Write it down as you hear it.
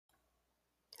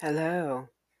Hello.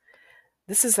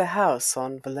 This is the house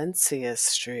on Valencia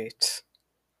Street.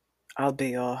 I'll be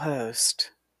your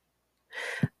host.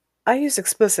 I use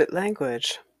explicit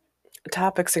language.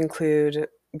 Topics include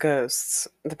ghosts,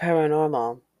 the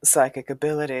paranormal, psychic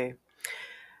ability,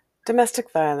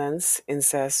 domestic violence,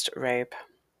 incest, rape,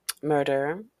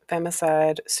 murder,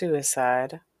 femicide,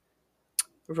 suicide,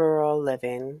 rural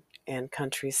living in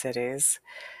country cities,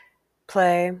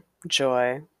 play,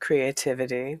 joy,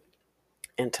 creativity,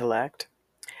 intellect.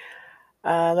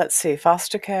 Let's see,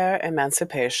 foster care,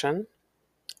 emancipation,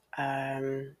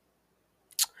 um,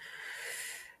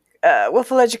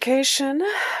 willful education,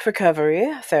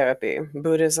 recovery, therapy,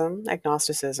 Buddhism,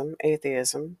 agnosticism,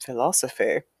 atheism,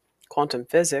 philosophy, quantum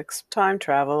physics, time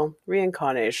travel,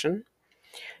 reincarnation,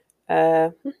 uh,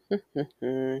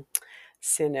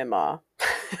 cinema,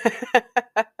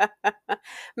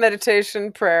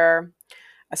 meditation, prayer,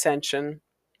 ascension,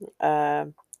 uh,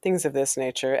 things of this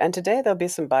nature. And today there'll be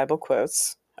some Bible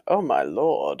quotes. Oh my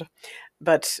Lord.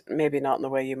 But maybe not in the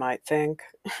way you might think.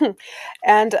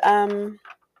 and I'll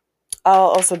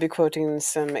also be quoting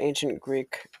some ancient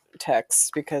Greek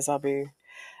texts because I'll be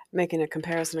making a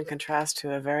comparison and contrast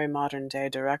to a very modern day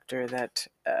director that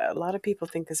a lot of people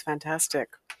think is fantastic,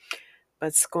 but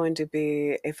it's going to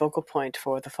be a focal point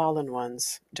for the fallen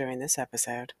ones during this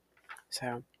episode.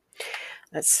 So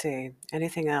let's see.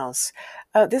 Anything else?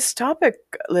 This topic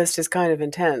list is kind of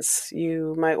intense.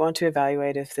 You might want to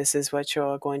evaluate if this is what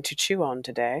you're going to chew on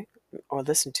today or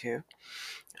listen to.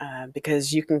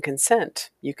 Because you can consent,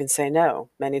 you can say no.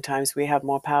 Many times we have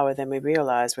more power than we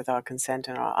realize with our consent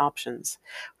and our options.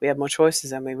 We have more choices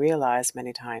than we realize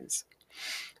many times.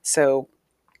 So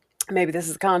maybe this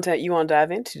is the content you want to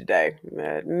dive into today.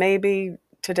 Maybe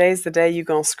today's the day you're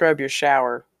going to scrub your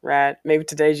shower, right? Maybe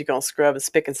today's you're going to scrub and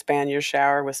spick and span your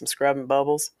shower with some scrubbing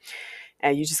bubbles.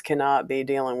 And you just cannot be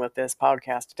dealing with this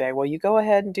podcast today. Well, you go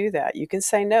ahead and do that. You can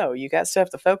say no. You got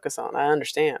stuff to focus on. I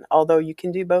understand. Although you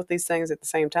can do both these things at the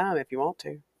same time if you want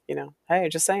to. Hey,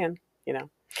 just saying. You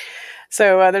know.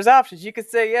 So there's options. You could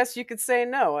say yes. You could say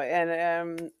no.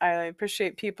 And I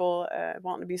appreciate people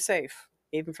wanting to be safe,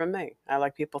 even from me. I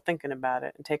like people thinking about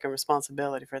it and taking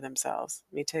responsibility for themselves.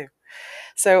 Me too.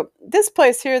 So this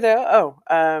place here, though.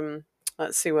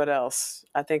 Let's see what else.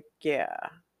 I think yeah.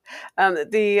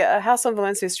 The house on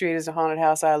Valencia Street is a haunted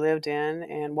house I lived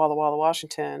in Walla Walla,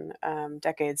 Washington,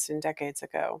 decades and decades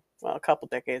ago. Well, a couple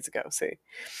decades ago. See,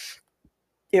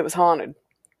 it was haunted.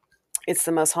 It's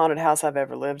the most haunted house I've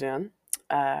ever lived in.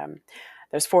 Um,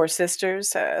 there's four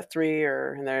sisters. Three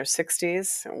are in their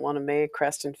 60s, and one of me,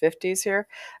 Creston 50s here.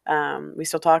 We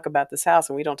still talk about this house,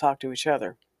 and we don't talk to each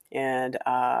other. And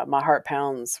my heart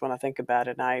pounds when I think about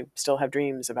it, and I still have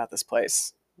dreams about this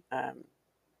place.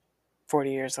 40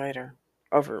 years later,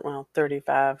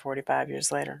 35, 45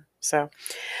 years later. So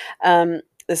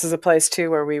this is a place too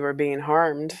where we were being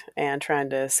harmed and trying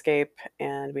to escape,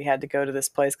 and we had to go to this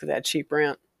place because it had cheap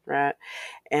rent, right?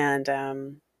 And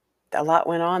a lot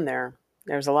went on there.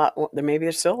 There's a lot. Maybe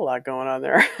there's still a lot going on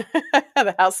there.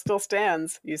 The house still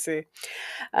stands. You see,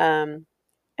 um,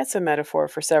 it's a metaphor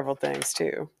for several things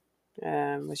too,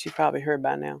 which you've probably heard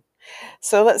by now.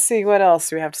 So let's see what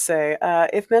else we have to say.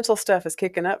 If mental stuff is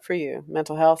kicking up for you,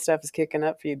 mental health stuff is kicking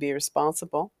up for you, be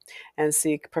responsible and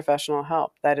seek professional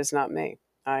help. That is not me.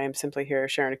 I am simply here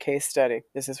sharing a case study.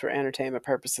 This is for entertainment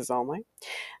purposes only.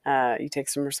 You take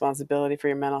some responsibility for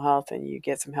your mental health and you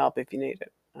get some help if you need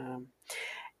it.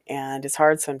 And it's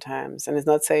hard sometimes. And it's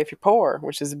not say if you're poor,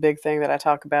 which is a big thing that I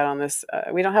talk about on this.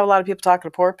 We don't have a lot of people talking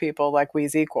to poor people like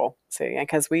we's equal, see, and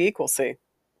because we equal, see,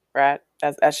 right?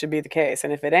 That should be the case.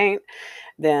 And if it ain't,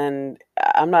 then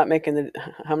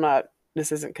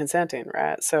this isn't consenting,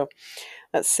 right? So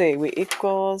let's see, we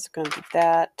equals, going to do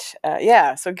that.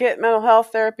 Yeah, so get mental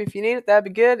health therapy if you need it. That'd be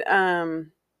good.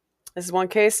 This is one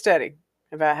case study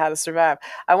about how to survive.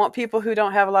 I want people who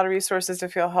don't have a lot of resources to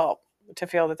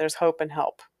feel that there's hope and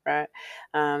help, right?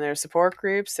 There's support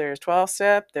groups, there's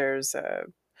 12-step, there's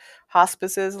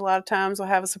hospices a lot of times will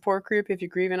have a support group if you're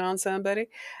grieving on somebody.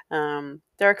 There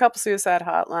are a couple suicide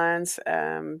hotlines,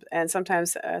 and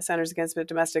sometimes Centers Against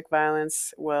Domestic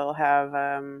Violence will have,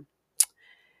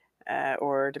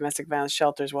 or domestic violence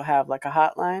shelters will have like a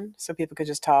hotline so people could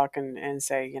just talk and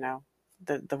say,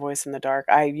 the voice in the dark.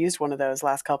 I used one of those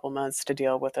last couple months to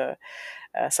deal with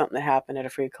something that happened at a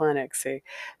free clinic. See,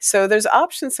 so there's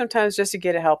options sometimes just to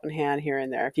get a helping hand here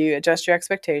and there if you adjust your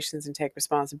expectations and take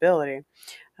responsibility,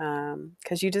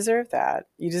 because you deserve that.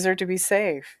 You deserve to be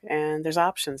safe, and there's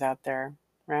options out there,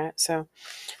 right? So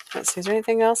let's see. Is there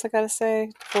anything else I got to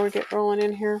say before we get rolling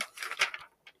in here?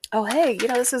 Oh, hey,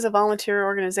 this is a volunteer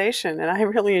organization, and I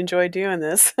really enjoy doing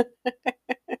this.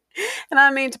 And I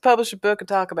mean to publish a book and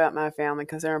talk about my family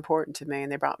because they're important to me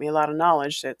and they brought me a lot of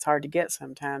knowledge that's hard to get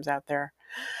sometimes out there.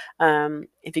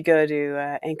 If you go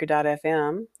to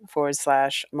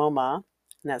anchor.fm/MOMA,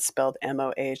 and that's spelled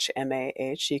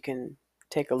MOHMAH, you can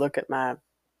take a look at my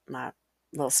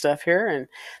little stuff here, and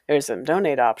there's some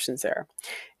donate options there.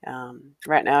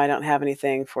 Right now, I don't have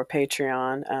anything for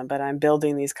Patreon, but I'm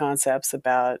building these concepts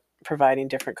about providing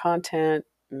different content,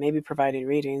 maybe providing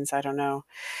readings. I don't know.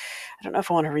 I don't know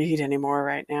if I want to read anymore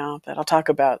right now, but I'll talk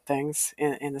about things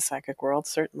in the psychic world,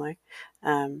 certainly.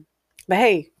 But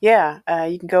hey, yeah,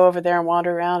 you can go over there and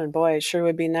wander around, and boy, it sure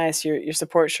would be nice. Your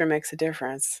support sure makes a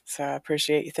difference. So I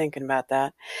appreciate you thinking about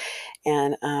that.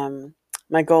 And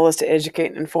my goal is to educate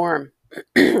and inform.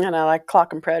 And I like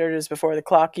clocking predators before they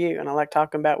clock you, and I like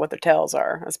talking about what their tells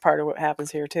are. That's part of what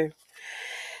happens here too.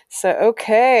 So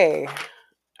okay,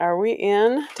 are we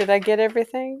in? Did I get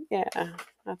everything? Yeah,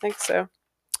 I think so.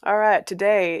 All right,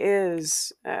 today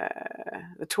is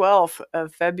the 12th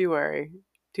of February,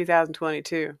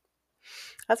 2022.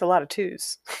 That's a lot of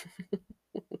twos.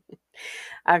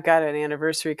 I've got an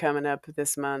anniversary coming up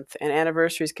this month, and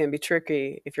anniversaries can be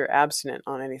tricky if you're abstinent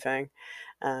on anything.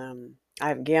 I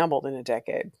haven't gambled in a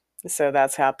decade, so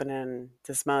that's happening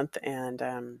this month, and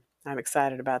I'm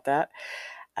excited about that.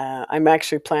 I'm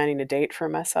actually planning a date for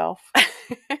myself.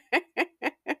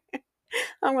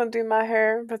 I'm going to do my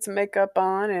hair, put some makeup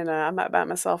on, and I might buy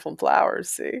myself some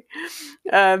flowers, see?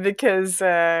 Because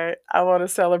I want to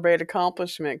celebrate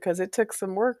accomplishment because it took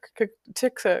some work. It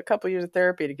took a couple years of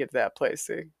therapy to get to that place,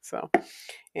 see? So,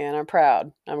 and I'm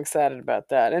proud. I'm excited about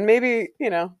that. And maybe,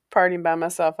 partying by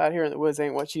myself out here in the woods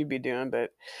ain't what you'd be doing, but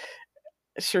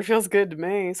it sure feels good to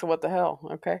me. So what the hell?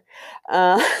 Okay.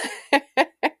 Uh,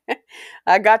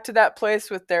 I got to that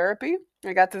place with therapy.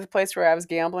 I got to the place where I was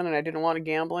gambling and I didn't want to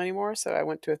gamble anymore. So I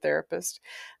went to a therapist.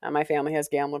 My family has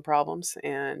gambling problems,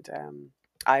 and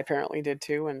I apparently did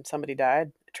too. When somebody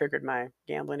died, it triggered my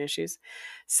gambling issues.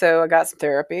 So I got some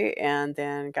therapy and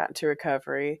then got into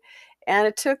recovery. And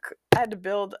I had to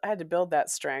build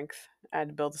that strength. I had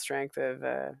to build the strength of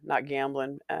not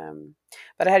gambling.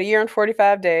 But I had a year and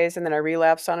 45 days, and then I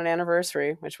relapsed on an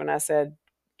anniversary, which when I said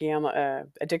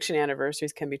addiction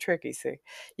anniversaries can be tricky. See,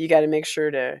 you got to make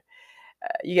sure to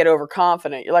you get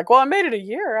overconfident. You're like, well, I made it a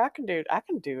year. I can do it. I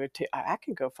can do it too. I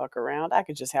can go fuck around. I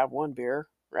could just have one beer,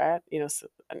 right? So,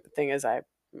 the thing is,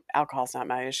 alcohol's not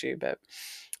my issue, but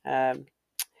um,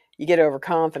 you get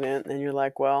overconfident, and then you're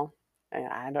like, well,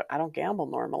 I don't gamble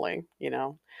normally.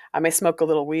 I may smoke a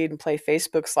little weed and play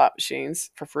Facebook slot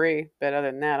machines for free, but other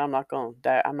than that, I'm not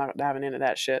diving into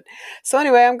that shit. So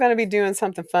anyway, I'm going to be doing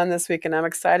something fun this week, and I'm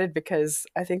excited because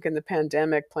I think in the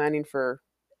pandemic, planning for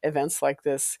events like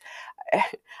this,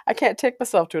 I can't take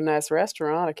myself to a nice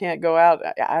restaurant. I can't go out.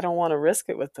 I don't want to risk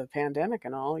it with the pandemic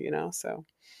and all. So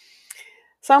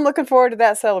I'm looking forward to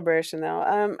that celebration though.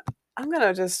 I'm going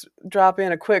to just drop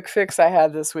in a quick fix I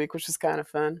had this week, which is kind of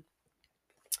fun.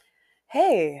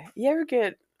 Hey, you ever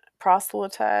get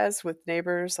proselytized with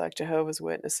neighbors like Jehovah's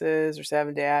Witnesses or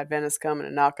Seventh-day Adventists coming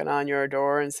and knocking on your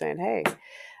door and saying, hey,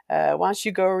 why don't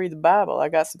you go read the Bible? I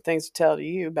got some things to tell to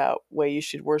you about the way you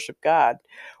should worship God.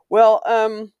 Well,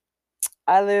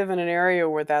 I live in an area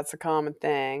where that's a common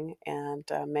thing, and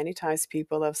many times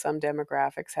people of some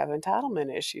demographics have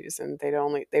entitlement issues, and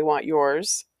they want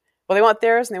yours. Well, they want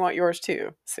theirs, and they want yours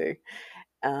too. See,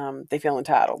 they feel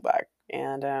entitled back,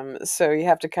 and so you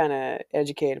have to kind of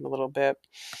educate them a little bit.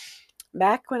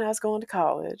 Back when I was going to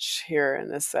college here in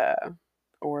this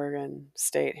Oregon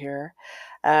state here,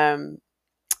 um,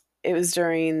 it was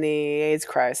during the AIDS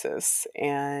crisis,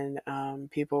 and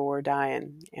people were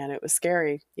dying, and it was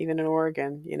scary, even in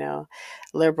Oregon.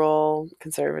 Liberal,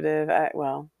 conservative.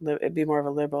 It'd be more of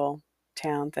a liberal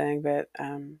town thing, but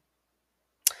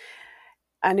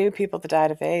I knew people that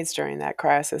died of AIDS during that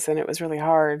crisis, and it was really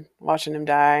hard watching them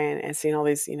die and seeing all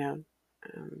these,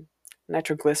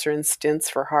 nitroglycerin stints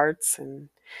for hearts and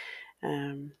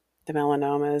the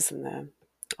melanomas and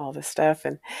all this stuff.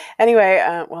 And anyway,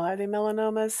 are they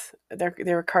melanomas?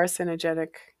 They were carcinogenic.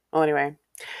 Well, anyway,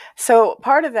 so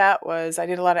part of that was I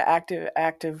did a lot of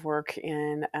active work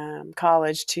in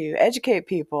college to educate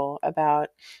people about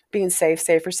being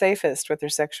safer, safest with their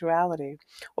sexuality.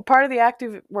 Well, part of the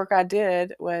active work I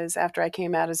did was after I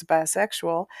came out as a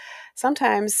bisexual,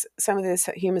 sometimes some of this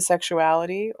human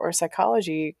sexuality or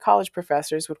psychology college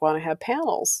professors would want to have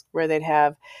panels where they'd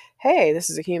have, hey, this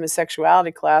is a human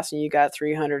sexuality class, and you got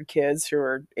 300 kids who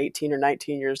are 18 or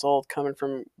 19 years old coming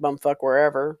from bumfuck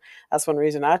wherever. That's one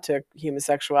reason I took human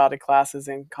sexuality classes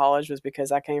in college, was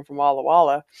because I came from Walla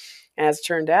Walla. And as it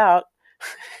turned out,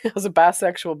 I was a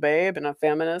bisexual babe and a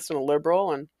feminist and a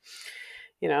liberal. And,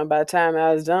 By the time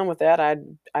I was done with that,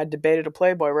 I debated a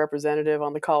Playboy representative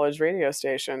on the college radio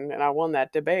station, and I won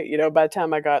that debate. By the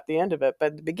time I got the end of it,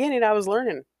 but at the beginning, I was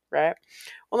learning, right?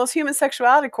 Well, those human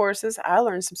sexuality courses, I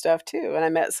learned some stuff too, and I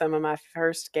met some of my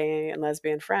first gay and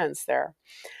lesbian friends there.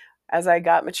 As I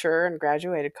got mature and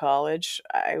graduated college,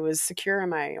 I was secure in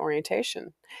my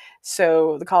orientation.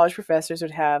 So the college professors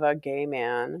would have a gay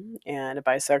man and a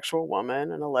bisexual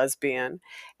woman and a lesbian,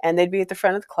 and they'd be at the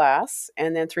front of the class,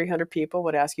 and then 300 people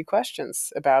would ask you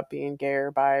questions about being gay or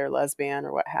bi or lesbian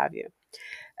or what have you.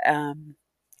 Um,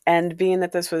 and being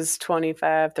that this was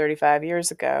 25, 35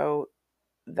 years ago,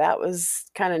 that was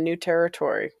kind of new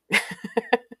territory.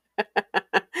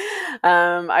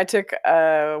 I took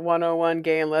a 101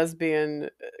 gay and lesbian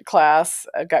class.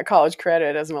 I got college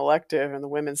credit as an elective in the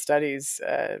women's studies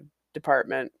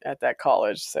department at that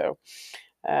college. So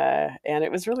and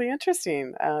it was really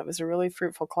interesting. It was a really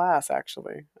fruitful class,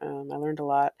 actually. I learned a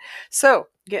lot. So,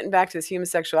 getting back to this human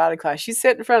sexuality class, you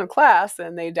sit in front of class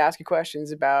and they'd ask you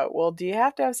questions about, well, do you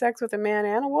have to have sex with a man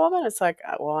and a woman? It's like,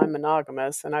 well, I'm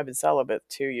monogamous and I've been celibate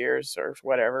 2 years or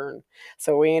whatever. And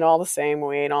so we ain't all the same.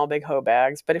 We ain't all big hoe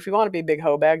bags. But if you want to be big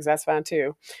hoe bags, that's fine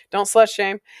too. Don't slut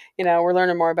shame. We're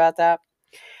learning more about that.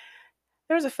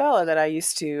 There's a fella that I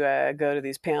used to go to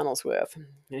these panels with,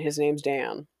 and his name's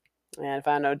Dan. And if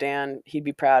I know Dan, he'd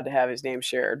be proud to have his name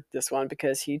shared, this one,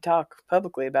 because he talked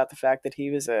publicly about the fact that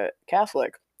he was a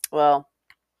Catholic. Well,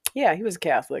 yeah, he was a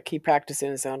Catholic. He practiced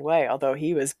in his own way, although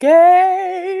he was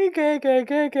gay, gay, gay,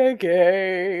 gay, gay,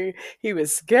 gay. He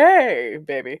was gay,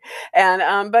 baby.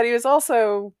 And but he was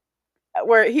also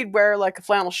where he'd wear like a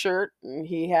flannel shirt, and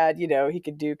he had, he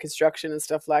could do construction and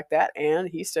stuff like that, and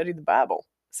he studied the Bible.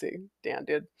 See, Dan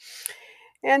did.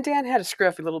 And Dan had a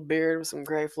scruffy little beard with some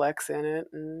gray flecks in it,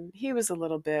 and he was a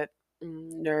little bit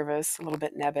nervous, a little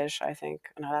bit nebbish, I think.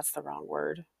 No, that's the wrong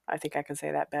word. I think I can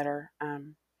say that better.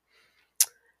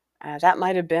 That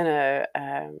might have been a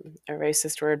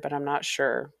racist word, but I'm not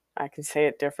sure. I can say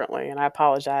it differently, and I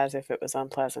apologize if it was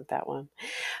unpleasant, that one.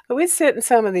 But we'd sit in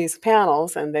some of these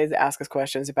panels, and they'd ask us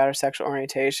questions about our sexual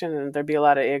orientation, and there'd be a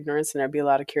lot of ignorance, and there'd be a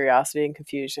lot of curiosity and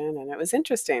confusion, and it was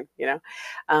interesting,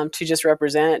 to just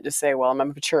represent, to say, well, I'm a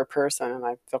mature person, and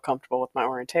I feel comfortable with my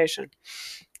orientation.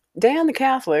 Dan the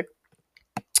Catholic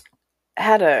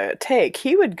had a take.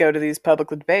 He would go to these public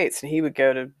debates, and he would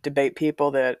go to debate people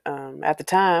that, at the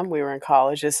time we were in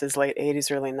college, this is late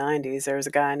 80s, early 90s, there was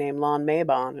a guy named Lon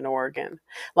Mabon in Oregon.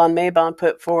 Lon Mabon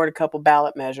put forward a couple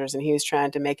ballot measures, and he was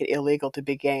trying to make it illegal to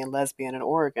be gay and lesbian in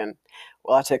Oregon.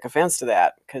 Well, I took offense to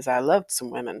that because I loved some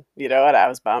women, and I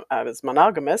was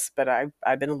monogamous, but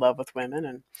I'd been in love with women.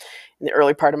 And in the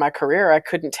early part of my career, I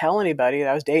couldn't tell anybody that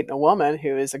I was dating a woman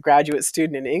who is a graduate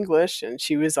student in English, and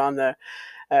she was on the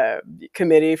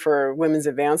committee for women's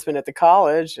advancement at the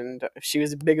college, and she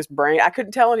was the biggest brain. I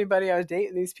couldn't tell anybody I was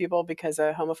dating these people because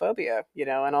of homophobia,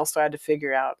 and also I had to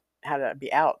figure out how to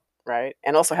be out, right?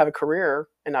 And also have a career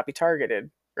and not be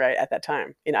targeted, right, at that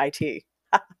time in IT.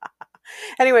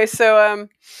 Anyway, so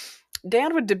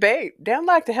Dan would debate. Dan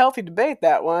liked a healthy debate,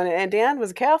 that one. And Dan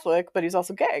was a Catholic, but he's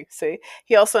also gay. See,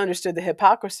 he also understood the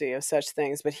hypocrisy of such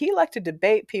things, but he liked to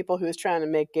debate people who was trying to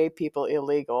make gay people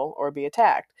illegal or be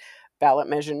attacked. Ballot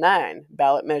Measure 9,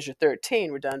 Ballot Measure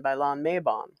 13 were done by Lon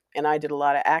Mabon. And I did a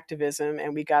lot of activism,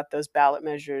 and we got those ballot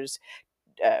measures.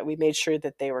 We made sure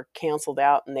that they were canceled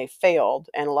out and they failed.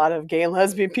 And a lot of gay and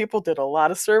lesbian people did a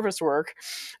lot of service work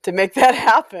to make that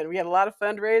happen. We had a lot of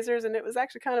fundraisers, and it was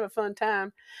actually kind of a fun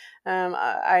time.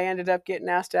 I ended up getting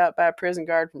asked out by a prison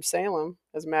guard from Salem,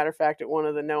 as a matter of fact, at one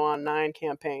of the No on 9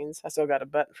 campaigns. I still got a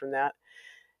button from that.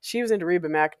 She was into Reba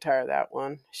McEntire, that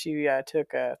one. She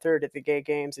took a third at the gay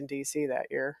games in D.C. that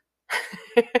year.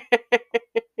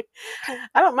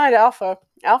 I don't mind alpha.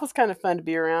 Alpha's kind of fun to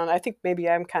be around. I think maybe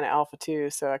I'm kind of alpha too,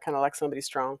 so I kind of like somebody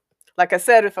strong. Like I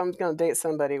said, if I'm going to date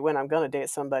somebody, when I'm going to date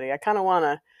somebody, I kind of want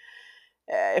to,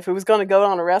 if it was going to go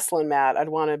on a wrestling mat, I'd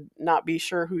want to not be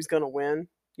sure who's going to win.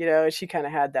 And she kind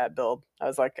of had that build. I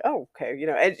was like, oh, okay.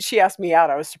 And she asked me out.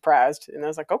 I was surprised. And I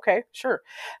was like, okay, sure.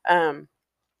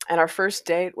 And our first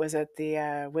date was at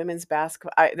the women's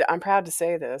basketball. I'm proud to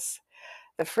say this.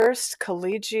 The first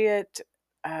collegiate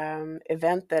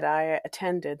event that I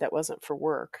attended that wasn't for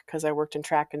work, because I worked in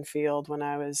track and field when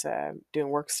I was doing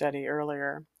work study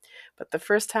earlier. But the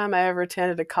first time I ever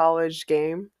attended a college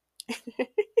game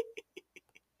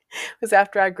was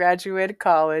after I graduated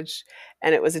college,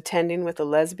 and it was attending with a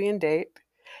lesbian date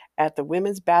at the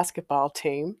women's basketball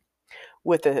team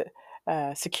with a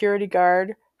security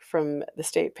guard from the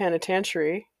state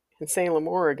penitentiary in Salem,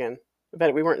 Oregon.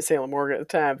 But we weren't in Salem, Oregon at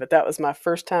the time. But that was my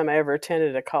first time I ever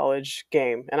attended a college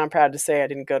game, and I'm proud to say I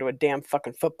didn't go to a damn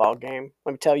fucking football game.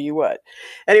 Let me tell you what.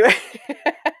 Anyway,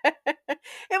 it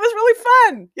was really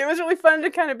fun. It was really fun to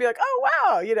kind of be like, oh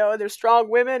wow, there's strong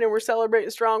women, and we're celebrating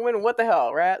strong women. What the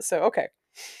hell, right? So okay.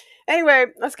 Anyway,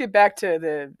 let's get back to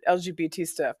the LGBT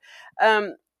stuff.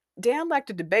 Um, Dan liked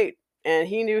to debate, and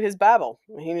he knew his Bible.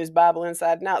 He knew his Bible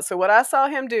inside and out. So what I saw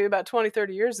him do about 20,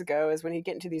 30 years ago is when he'd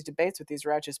get into these debates with these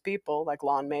righteous people like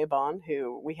Lon Mabon,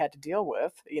 who we had to deal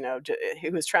with,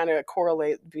 who was trying to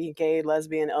correlate being gay,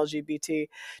 lesbian, LGBT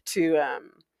to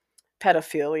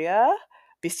pedophilia,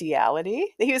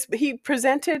 bestiality. He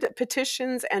presented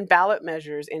petitions and ballot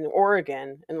measures in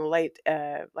Oregon in the late,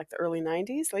 like the early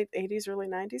 '90s, late '80s, early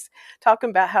 '90s, talking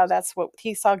about how that's what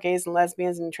he saw: gays and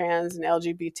lesbians and trans and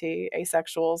LGBT,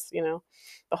 asexuals.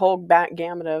 The whole back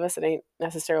gamut of us. It ain't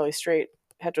necessarily straight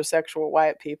heterosexual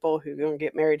white people who gonna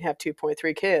get married and have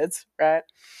 2.3 kids, right?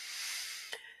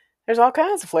 There's all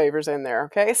kinds of flavors in there.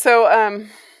 Okay, so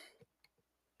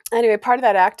anyway, part of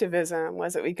that activism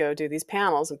was that we go do these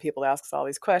panels and people ask us all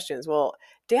these questions. Well,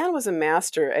 Dan was a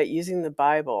master at using the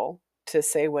Bible to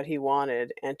say what he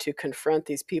wanted and to confront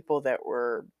these people that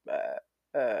were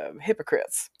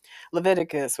hypocrites.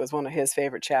 Leviticus was one of his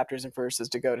favorite chapters and verses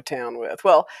to go to town with.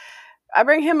 Well, I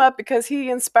bring him up because he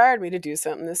inspired me to do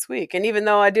something this week. And even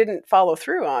though I didn't follow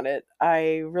through on it,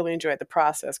 I really enjoyed the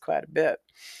process quite a bit.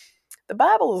 The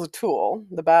Bible is a tool.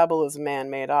 The Bible is a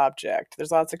man-made object.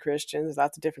 There's lots of Christians, there's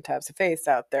lots of different types of faiths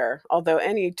out there. Although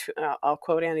I'll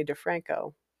quote Annie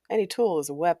DeFranco, any tool is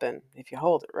a weapon if you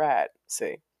hold it right.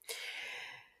 See,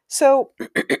 so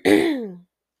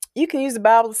you can use the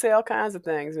Bible to say all kinds of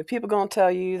things. If people going to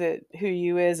tell you that who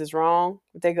you is wrong,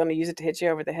 they're going to use it to hit you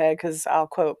over the head. Because I'll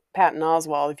quote Patton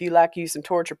Oswalt: "If you like you some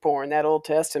torture porn, that Old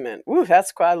Testament, woo,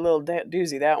 that's quite a little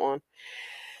doozy, that one."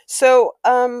 So,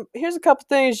 here's a couple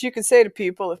things you can say to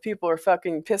people if people are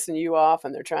fucking pissing you off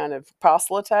and they're trying to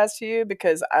proselytize to you.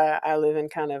 Because I live in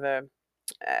kind of uh,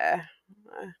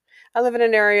 I live in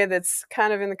an area that's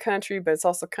kind of in the country, but it's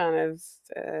also kind of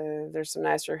there's some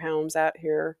nicer homes out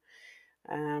here.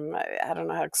 I don't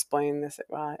know how to explain this.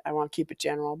 Well, I want to keep it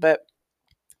general, but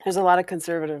there's a lot of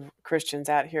conservative Christians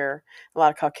out here, a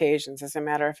lot of Caucasians. As a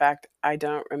matter of fact, I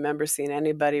don't remember seeing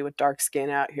anybody with dark skin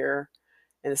out here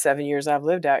in the 7 years I've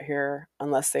lived out here,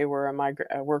 unless they were a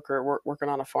migrant worker working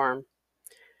on a farm,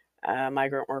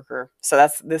 migrant worker. So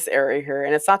that's this area here,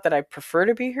 and it's not that I prefer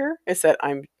to be here; it's that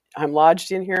I'm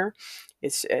lodged in here.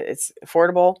 It's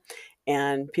affordable,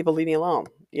 and people leave me alone.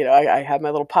 I have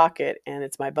my little pocket, and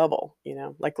it's my bubble.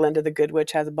 Like Linda the Good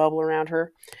Witch has a bubble around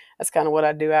her. That's kind of what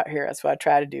I do out here. That's what I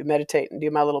try to do: meditate and do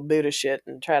my little Buddha shit,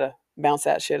 and try to bounce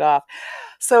that shit off.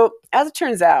 So as it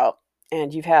turns out,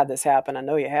 and you've had this happen, I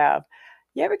know you have.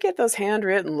 You ever get those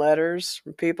handwritten letters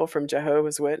from people from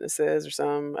Jehovah's Witnesses or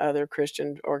some other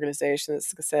Christian organization that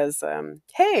says,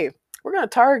 hey, we're going to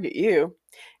target you.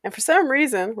 And for some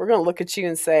reason, we're going to look at you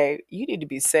and say, you need to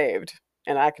be saved.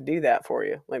 And I can do that for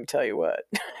you. Let me tell you what.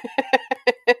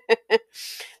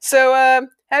 So,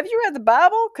 have you read the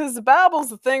Bible? Because the Bible's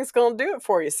the thing that's going to do it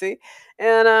for you, see?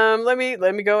 And let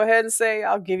me go ahead and say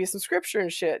I'll give you some scripture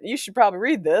and shit. You should probably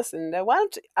read this. And why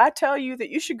don't I tell you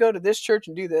that you should go to this church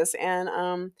and do this? And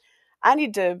I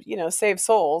need to, save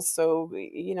souls. So,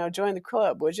 join the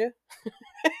club, would you?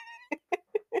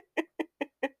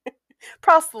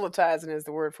 Proselytizing is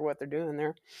the word for what they're doing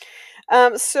there.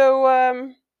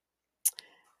 So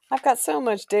I've got so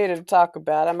much data to talk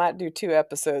about. I might do 2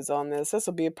 episodes on this. This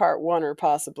will be a part 1 or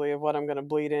possibly of what I'm going to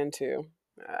bleed into,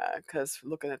 because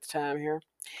looking at the time here.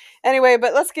 Anyway,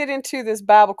 but let's get into this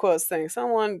Bible quotes thing.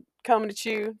 Someone coming at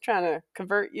you, trying to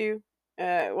convert you.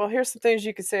 Well, here's some things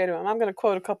you can say to them. I'm going to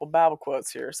quote a couple Bible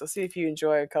quotes here, so see if you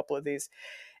enjoy a couple of these.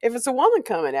 If it's a woman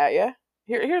coming at you,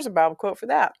 here's a Bible quote for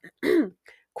that.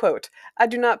 Quote, I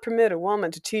do not permit a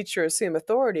woman to teach or assume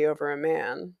authority over a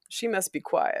man. She must be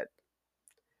quiet.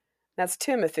 That's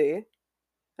Timothy,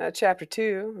 chapter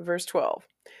 2, verse 12.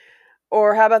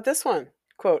 Or how about this one?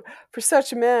 Quote, for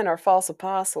such men are false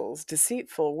apostles,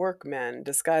 deceitful workmen,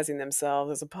 disguising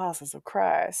themselves as apostles of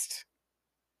Christ.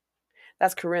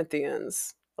 That's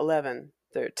Corinthians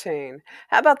 11:13.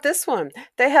 How about this one?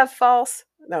 They have false...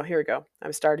 No, here we go.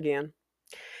 I'm start again.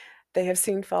 They have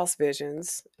seen false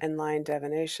visions and lying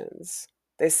divinations.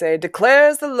 They say,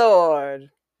 declares the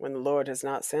Lord, when the Lord has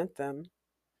not sent them.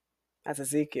 That's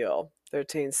Ezekiel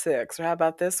 13:6. Or how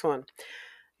about this one?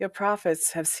 Your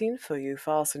prophets have seen for you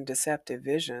false and deceptive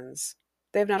visions.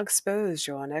 They have not exposed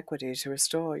your iniquity to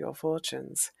restore your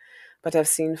fortunes, but have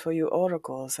seen for you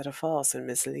oracles that are false and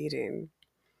misleading.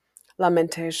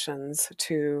 Lamentations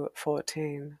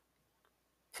 2:14.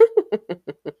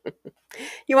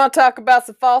 You want to talk about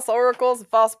some false oracles and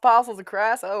false apostles of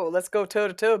Christ? Oh, let's go toe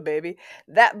to toe, baby.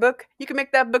 That book, you can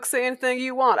make that book say anything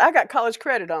you want. I got college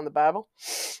credit on the Bible,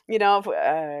 you know,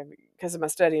 because of my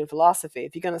study in philosophy.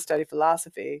 If you're going to study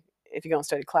philosophy, if you're going to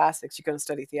study classics, you're going to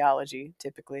study theology.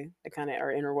 Typically, they kind of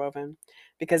are interwoven,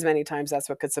 because many times that's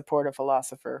what could support a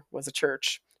philosopher was a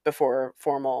church before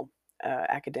formal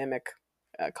academic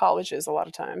colleges. A lot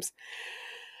of times.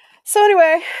 So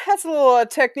anyway, that's a little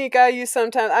technique I use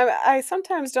sometimes. I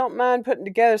sometimes don't mind putting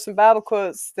together some Bible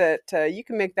quotes that you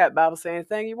can make that Bible say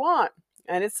anything you want,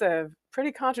 and it's a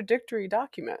pretty contradictory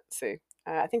document. See,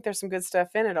 I think there's some good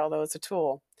stuff in it, although it's a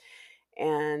tool.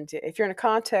 And if you're in a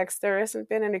context, there hasn't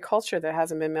been any culture that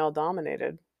hasn't been male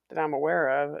dominated that I'm aware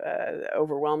of,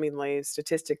 overwhelmingly,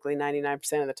 statistically,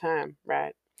 99% of the time,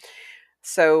 right?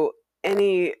 So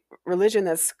any religion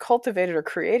that's cultivated or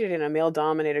created in a male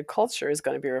dominated culture is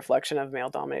going to be a reflection of male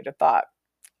dominated thought.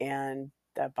 And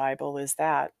the Bible is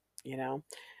that, you know.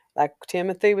 Like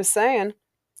Timothy was saying,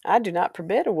 I do not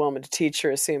permit a woman to teach or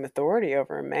assume authority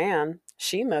over a man.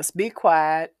 She must be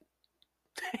quiet.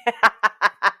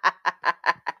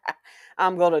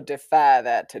 I'm going to defy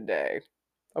that today.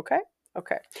 Okay?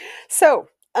 Okay. So,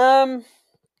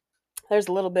 there's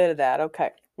a little bit of that. Okay.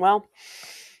 Well,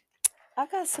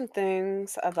 I've got some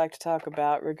things I'd like to talk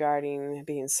about regarding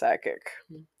being psychic.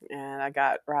 And I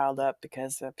got riled up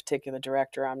because a particular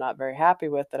director I'm not very happy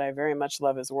with, that I very much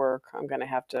love his work. I'm going to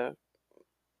have to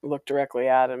look directly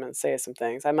at him and say some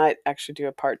things. I might actually do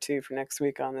a part 2 for next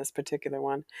week on this particular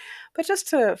one. But just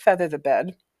to feather the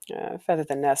bed, feather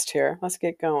the nest here, let's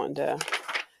get going to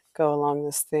go along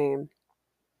this theme.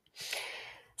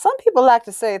 Some people like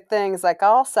to say things like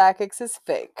all psychics is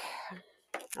fake.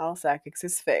 All psychics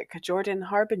is fake. Jordan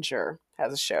Harbinger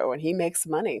has a show and he makes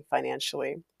money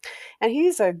financially. And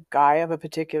he's a guy of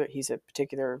he's a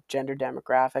particular gender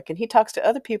demographic, and he talks to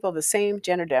other people of the same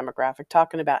gender demographic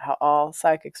talking about how all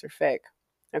psychics are fake.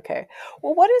 Okay.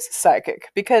 Well, what is a psychic?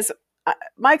 Because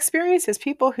my experience is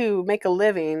people who make a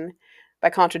living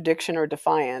by contradiction or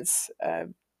defiance,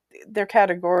 they're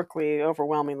categorically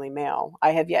overwhelmingly male.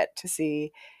 I have yet to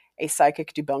see a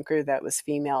psychic debunker that was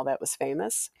female that was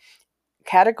famous.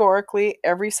 Categorically,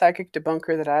 every psychic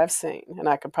debunker that I've seen, and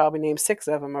I could probably name 6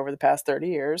 of them over the past 30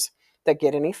 years that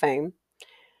get any fame,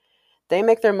 they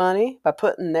make their money by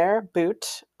putting their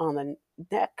boot on the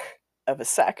neck of a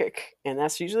psychic, and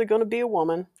that's usually going to be a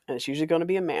woman, and it's usually going to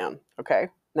be a man. Okay,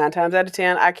 9 times out of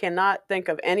 10, I cannot think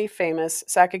of any famous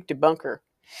psychic debunker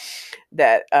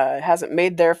that hasn't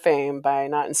made their fame by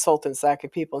not insulting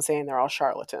psychic people and saying they're all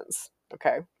charlatans.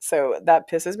 Okay, so that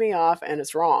pisses me off, and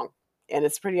it's wrong, and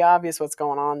it's pretty obvious what's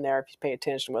going on there if you pay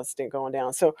attention to what's going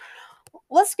down. So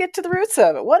let's get to the roots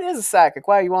of it. What is a psychic?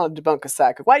 Why do you want to debunk a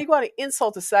psychic? Why do you want to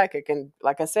insult a psychic? And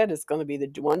like I said, it's going to be the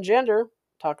one gender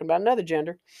talking about another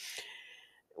gender.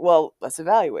 Well, let's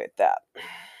evaluate that.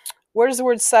 Where does the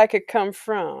word psychic come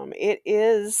from? It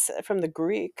is from the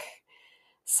Greek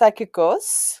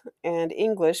psychikos and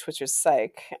English, which is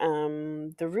psych.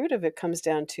 The root of it comes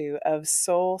down to of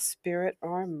soul, spirit,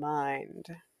 or mind.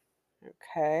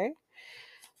 Okay.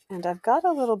 And I've got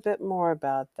a little bit more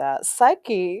about that.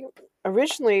 Psyche,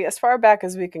 originally, as far back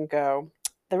as we can go,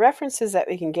 the references that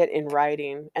we can get in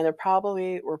writing, and there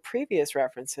probably were previous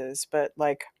references, but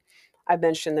like I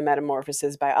mentioned the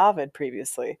Metamorphoses by Ovid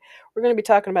previously, we're going to be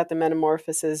talking about the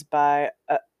Metamorphoses by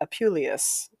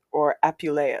Apuleius or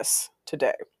Apuleius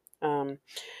today.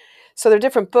 So they're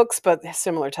different books, but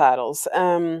similar titles.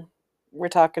 We're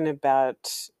talking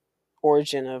about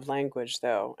origin of language,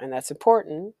 though, and that's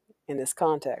important in this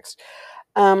context.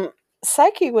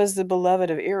 Psyche was the beloved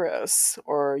of Eros,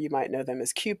 or you might know them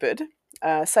as Cupid.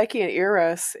 Psyche and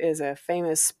Eros is a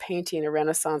famous painting, a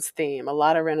Renaissance theme. A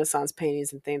lot of Renaissance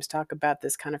paintings and themes talk about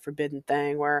this kind of forbidden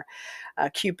thing where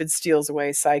Cupid steals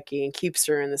away Psyche and keeps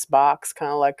her in this box,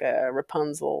 kind of like a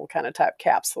Rapunzel kind of type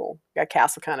capsule, a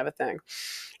castle kind of a thing.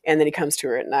 And then he comes to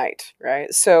her at night,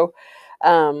 right? So,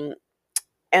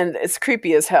 and it's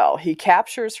creepy as hell. He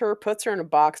captures her, puts her in a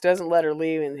box, doesn't let her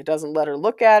leave, and he doesn't let her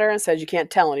look at her, and says you can't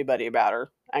tell anybody about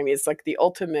her. I mean, it's like the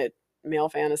ultimate male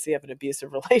fantasy of an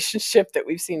abusive relationship that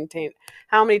we've seen.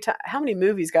 How many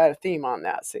movies got a theme on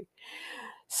that? See.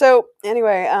 So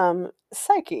anyway,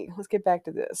 Psyche. Let's get back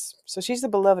to this. So she's the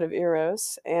beloved of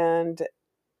Eros, and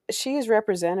she is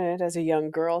represented as a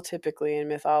young girl, typically in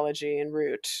mythology and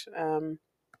root.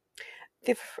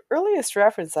 The earliest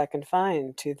reference I can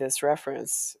find to this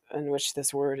reference, in which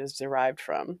this word is derived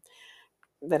from,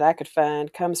 that I could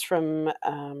find, comes from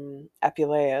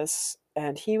Apuleius,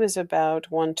 and he was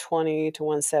about 120 to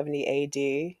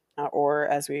 170 AD, or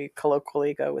as we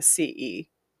colloquially go with CE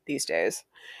these days.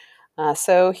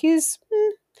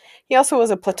 He also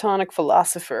was a Platonic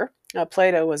philosopher.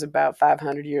 Plato was about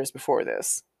 500 years before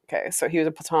this. Okay, so he was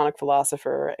a Platonic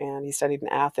philosopher, and he studied in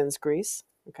Athens, Greece.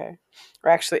 Okay, or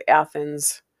actually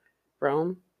Athens,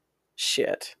 Rome.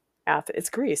 Shit, it's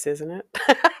Greece, isn't it?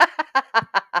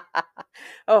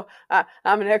 Oh,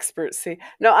 I'm an expert. See,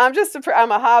 no, I'm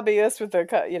a hobbyist with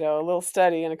a little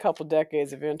study and a couple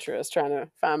decades of interest, trying to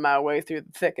find my way through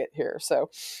the thicket here. So,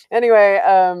 anyway,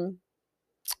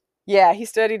 yeah, he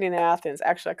studied in Athens.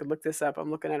 Actually, I could look this up.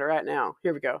 I'm looking at it right now.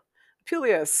 Here we go.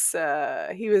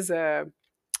 Apuleius. He was a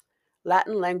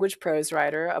Latin language prose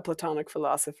writer, a Platonic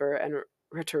philosopher, and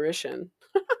rhetorician.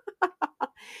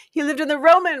 He lived in the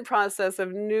Roman process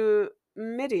of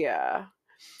Numidia,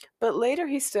 but later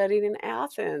he studied in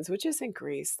Athens, which is in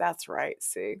Greece. That's right.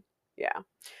 See, yeah.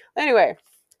 Anyway,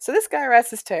 so this guy writes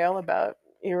this tale about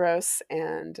Eros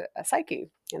and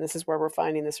Psyche, and this is where we're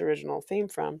finding this original theme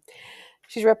from.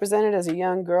 She's represented as a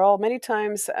young girl. Many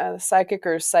times, psychic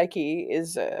or psyche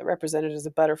is represented as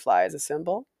a butterfly, as a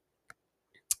symbol.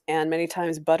 And many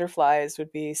times, butterflies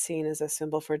would be seen as a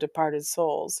symbol for departed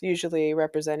souls, usually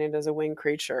represented as a winged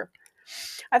creature.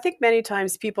 I think many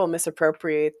times people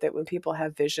misappropriate that when people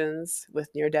have visions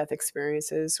with near death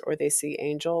experiences or they see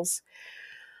angels.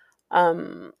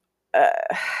 Um, uh,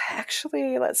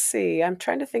 Actually, let's see. I'm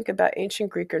trying to think about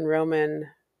ancient Greek and Roman,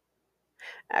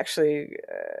 actually,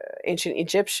 ancient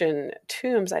Egyptian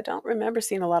tombs. I don't remember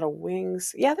seeing a lot of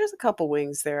wings. Yeah, there's a couple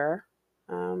wings there.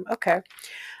 Okay.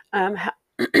 Um,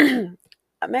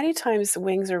 Many times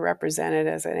wings are represented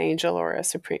as an angel or a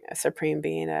supreme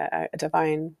being, a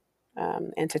divine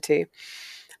entity.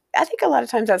 I think a lot of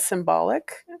times that's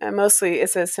symbolic. And mostly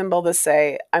it's a symbol to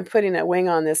say, I'm putting a wing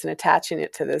on this and attaching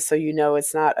it to this so you know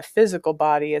it's not a physical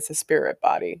body, it's a spirit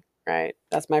body, right?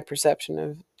 That's my perception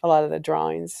of a lot of the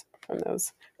drawings from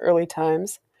those early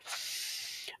times.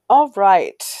 All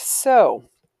right. So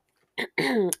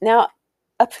now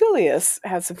Apuleius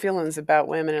had some feelings about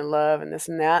women and love and this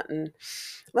and that. And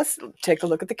let's take a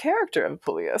look at the character of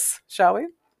Apuleius, shall we?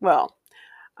 Well,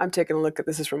 I'm taking a look at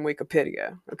this is from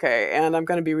Wikipedia, okay, and I'm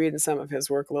going to be reading some of his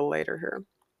work a little later here.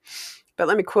 But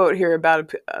let me quote here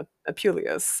about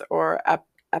Apuleius or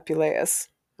Apuleius.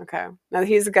 Okay, now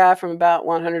he's a guy from about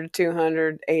 100 to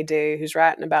 200 AD who's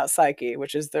writing about psyche,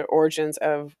 which is the origins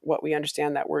of what we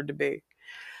understand that word to be,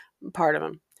 part of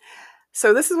him.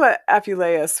 So this is what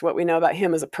Apuleius, what we know about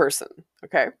him as a person,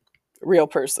 okay, real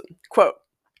person. Quote,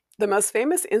 the most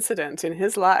famous incident in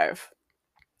his life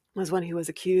was when he was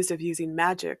accused of using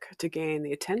magic to gain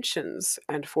the attentions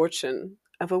and fortune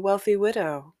of a wealthy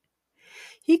widow.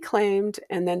 He claimed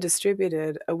and then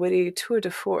distributed a witty tour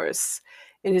de force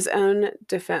in his own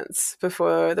defense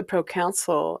before the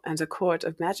proconsul and a court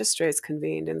of magistrates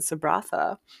convened in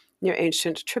Sabratha, near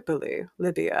ancient Tripoli,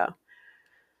 Libya.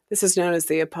 This is known as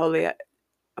the Apologia.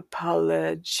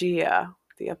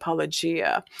 The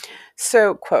Apologia.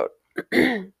 So, quote,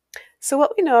 so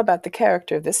what we know about the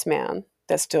character of this man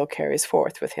that still carries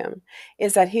forth with him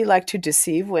is that he liked to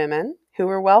deceive women who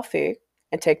were wealthy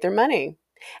and take their money.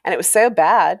 And it was so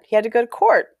bad, he had to go to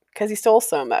court because he stole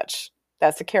so much.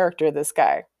 That's the character of this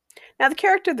guy. Now, the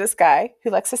character of this guy who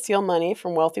likes to steal money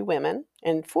from wealthy women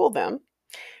and fool them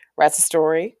writes a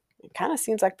story. It kind of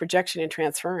seems like projection and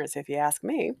transference, if you ask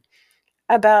me,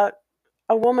 about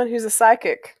a woman who's a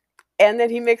psychic. And then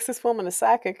he makes this woman a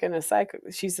psychic, and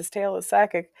she's this tale of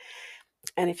psychic.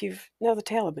 And if you know the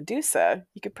tale of Medusa,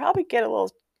 you could probably get a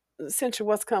little sense of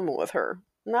what's coming with her.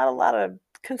 Not a lot of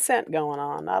consent going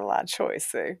on, not a lot of choice,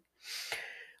 see.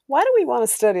 Why do we want to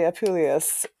study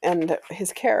Apuleius and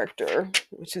his character,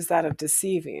 which is that of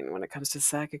deceiving when it comes to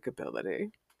psychic ability,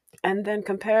 and then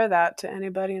compare that to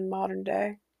anybody in modern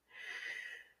day?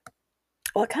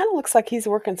 Well, it kind of looks like he's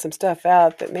working some stuff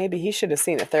out that maybe he should have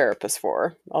seen a therapist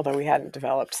for, although we hadn't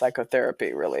developed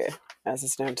psychotherapy really as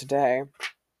it's known today.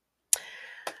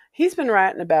 He's been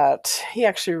writing about, he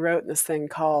actually wrote this thing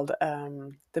called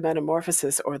The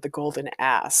Metamorphosis or the Golden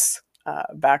Ass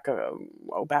back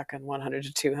in 100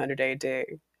 to 200 AD.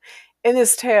 In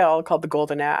this tale called The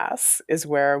Golden Ass is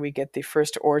where we get the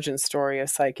first origin story of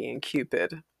Psyche and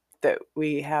Cupid that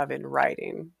we have in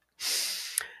writing.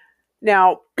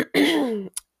 Now, to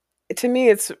me,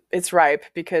 it's ripe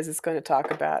because it's going to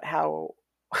talk about how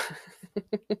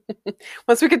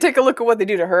once we can take a look at what they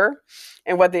do to her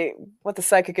and what the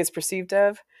psychic is perceived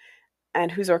of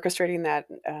and who's orchestrating that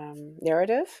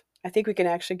narrative, I think we can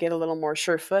actually get a little more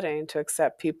sure footing to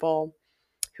accept people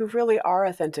who really are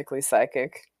authentically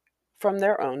psychic from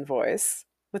their own voice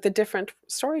with a different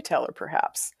storyteller,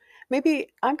 perhaps. Maybe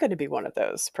I'm going to be one of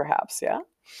those, perhaps, yeah?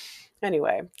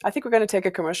 Anyway, I think we're going to take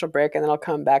a commercial break and then I'll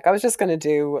come back. I was just going to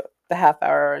do the half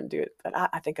hour and do it, but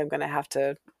I think I'm going to have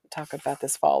to talk about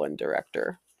this fallen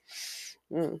director.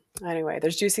 Anyway,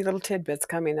 there's juicy little tidbits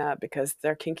coming up because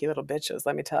they're kinky little bitches,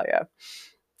 let me tell you.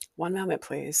 One moment,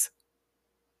 please.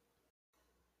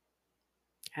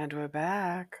 And we're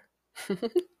back.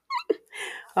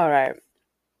 All right.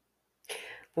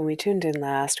 When we tuned in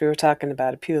last, we were talking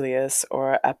about Apuleius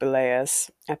or Apuleius.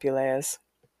 Apuleius.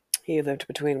 He lived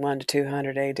between 1 to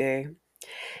 200 AD.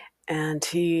 And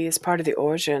he is part of the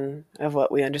origin of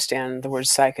what we understand the word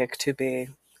psychic to be.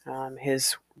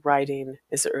 His writing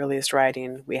is the earliest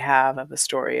writing we have of a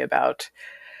story about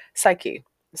psyche,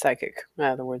 psychic.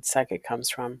 The word psychic comes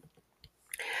from.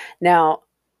 Now,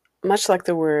 much like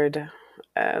the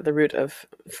root of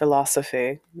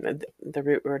philosophy, the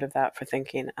root word of that for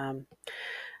thinking,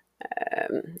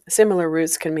 similar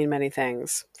roots can mean many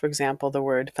things. For example, the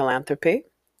word philanthropy,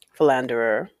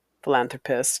 philanderer,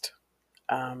 philanthropist,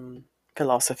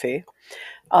 philosophy,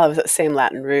 all have the same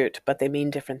Latin root, but they mean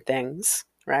different things,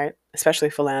 right? Especially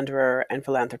philanderer and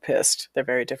philanthropist. They're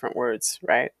very different words,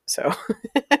 right? So,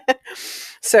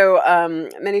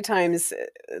 many times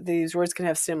these words can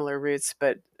have similar roots,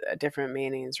 but different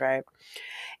meanings, right?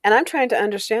 And I'm trying to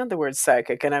understand the word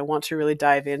psychic, and I want to really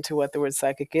dive into what the word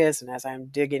psychic is. And as I'm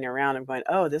digging around, I'm going,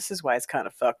 oh, this is why it's kind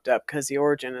of fucked up, because the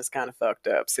origin is kind of fucked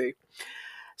up. See?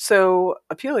 So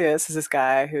Apuleius is this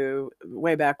guy who,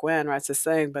 way back when, writes this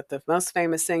thing, but the most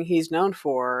famous thing he's known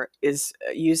for is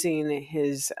using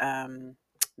his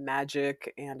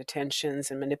magic and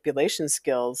attentions and manipulation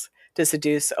skills to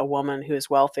seduce a woman who is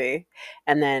wealthy,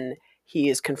 and then he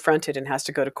is confronted and has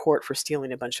to go to court for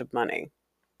stealing a bunch of money.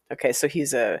 Okay, so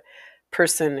he's a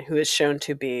person who is shown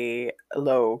to be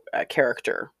low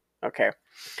character. Okay,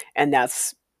 and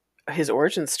that's his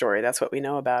origin story. That's what we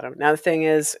know about him. Now, the thing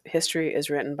is, history is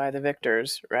written by the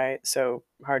victors, right? So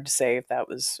hard to say if that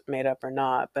was made up or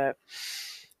not. But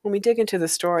when we dig into the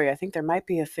story, I think there might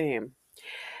be a theme.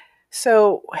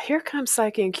 So here comes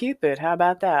Psyche and Cupid. How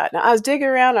about that? Now, I was digging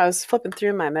around. I was flipping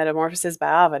through my Metamorphoses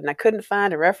by Ovid, and I couldn't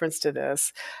find a reference to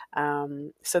this.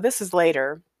 So this is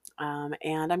later.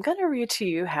 And I'm going to read to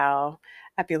you how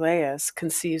Apuleius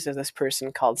conceives of this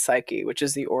person called Psyche, which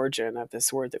is the origin of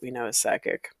this word that we know as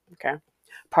psychic. Okay,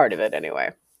 part of it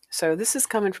anyway. So this is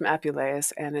coming from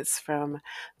Apuleius, and it's from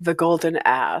The Golden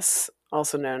Ass,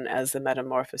 also known as the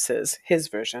Metamorphoses, his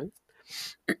version.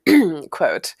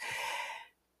 Quote,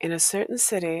 in a certain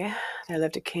city there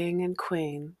lived a king and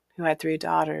queen who had 3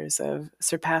 daughters of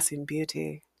surpassing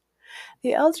beauty.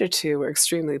 The elder 2 were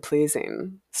extremely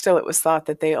pleasing. Still it was thought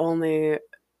that they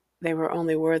were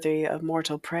only worthy of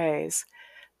mortal praise.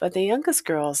 But the youngest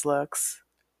girl's looks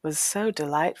was so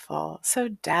delightful, so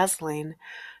dazzling,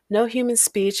 no human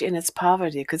speech in its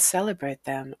poverty could celebrate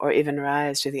them or even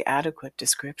rise to the adequate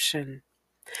description.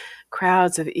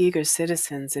 Crowds of eager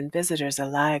citizens and visitors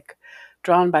alike,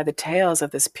 drawn by the tales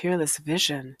of this peerless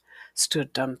vision,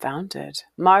 stood dumbfounded,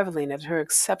 marveling at her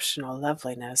exceptional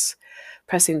loveliness,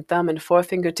 pressing thumb and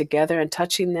forefinger together and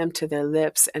touching them to their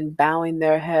lips and bowing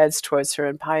their heads towards her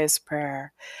in pious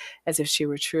prayer, as if she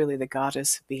were truly the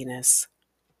goddess Venus.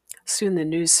 Soon the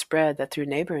news spread that through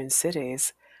neighboring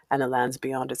cities, and the lands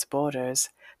beyond its borders,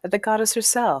 that the goddess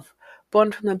herself,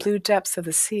 born from the blue depths of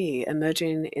the sea,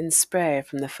 emerging in spray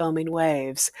from the foaming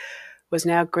waves, was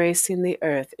now gracing the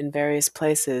earth in various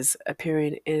places,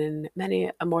 appearing in many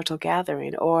a mortal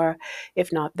gathering, or,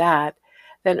 if not that,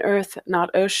 then earth,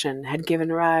 not ocean, had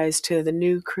given rise to the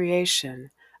new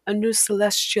creation, a new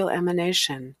celestial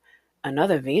emanation,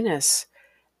 another Venus,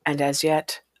 and as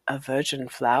yet a virgin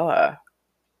flower.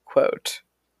 Quote,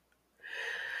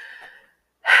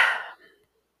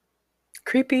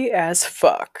 creepy as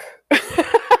fuck.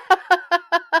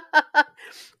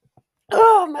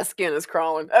 Oh, my skin is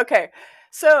crawling. Okay,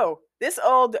 so this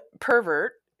old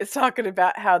pervert is talking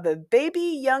about how the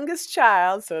baby youngest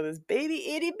child, so this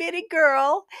baby itty bitty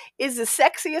girl, is the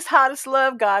sexiest, hottest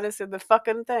love goddess in the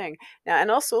fucking thing. Now,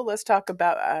 and also let's talk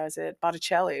about, is it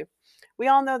Botticelli? We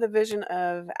all know the vision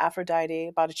of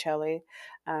Aphrodite, Botticelli,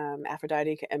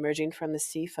 Aphrodite emerging from the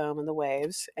sea foam and the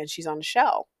waves, and she's on a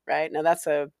shell, right? Now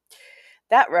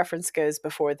that reference goes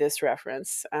before this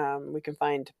reference. We can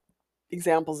find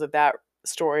examples of that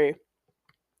story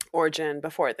origin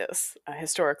before this,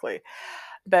 historically.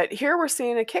 But here we're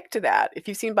seeing a kick to that. If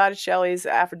you've seen Botticelli's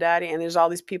Aphrodite and there's all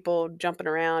these people jumping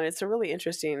around, it's a really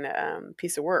interesting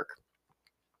piece of work.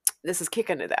 this is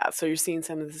kicking to that. So you're seeing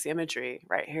some of this imagery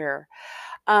right here.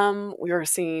 We are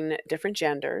seeing different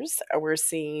genders. We're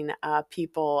seeing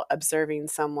people observing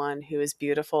someone who is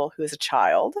beautiful, who is a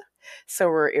child. So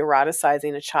we're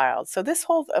eroticizing a child. So this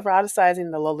whole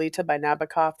eroticizing the Lolita by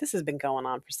Nabokov, this has been going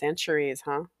on for centuries,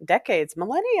 huh? Decades,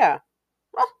 millennia.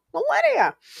 Well,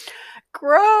 millennia.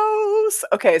 Gross.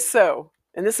 Okay, so,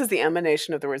 and this is the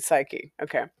emanation of the word psyche.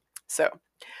 Okay, so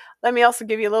let me also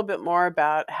give you a little bit more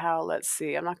about how, let's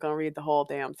see, I'm not going to read the whole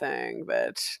damn thing,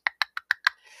 but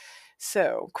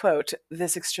so, quote,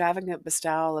 this extravagant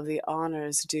bestowal of the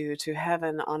honors due to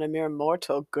heaven on a mere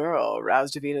mortal girl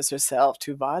roused Venus herself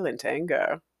to violent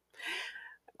anger.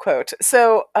 Quote,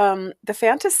 so the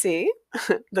fantasy,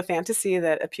 the fantasy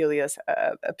that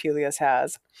Apuleius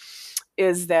has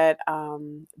is that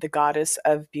the goddess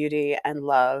of beauty and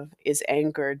love is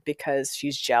angered because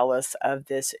she's jealous of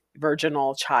this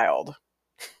virginal child.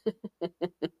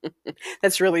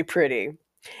 That's really pretty.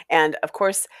 And of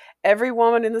course, every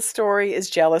woman in the story is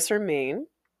jealous or mean.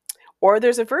 Or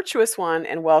there's a virtuous one,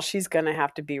 and well, she's going to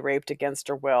have to be raped against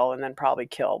her will and then probably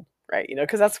killed, right? You know,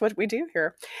 because that's what we do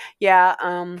here. Yeah,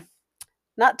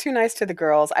 not too nice to the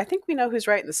girls. I think we know who's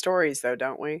writing the stories, though,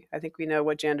 don't we? I think we know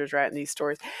what gender's writing these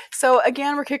stories. So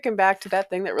again, we're kicking back to that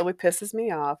thing that really pisses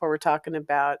me off, where we're talking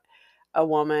about a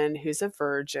woman who's a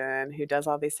virgin who does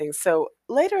all these things. So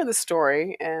later in the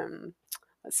story,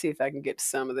 let's see if I can get to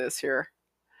some of this here.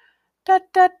 Da,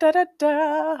 da, da, da,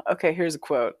 da. Okay, here's a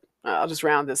quote. I'll just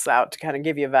round this out to kind of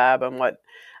give you a vibe on what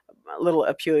little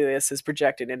Apuleius is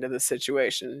projected into the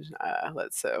situation.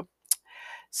 Let's so.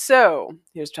 So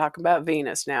here's talking about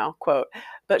Venus now. Quote,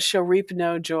 but she'll reap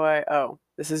no joy. Oh,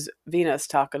 this is Venus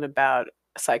talking about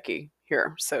Psyche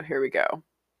here. So here we go.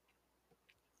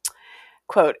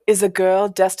 Quote, is a girl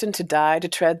destined to die to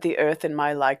tread the earth in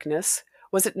my likeness?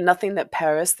 Was it nothing that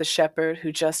Paris, the shepherd,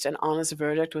 who just an honest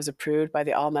verdict was approved by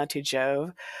the almighty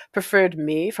Jove, preferred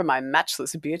me for my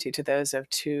matchless beauty to those of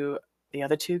the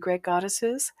other two great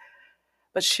goddesses?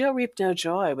 But she'll reap no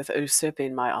joy with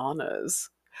usurping my honors.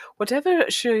 Whatever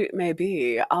she may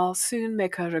be, I'll soon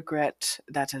make her regret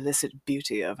that illicit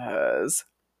beauty of hers.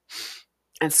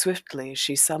 And swiftly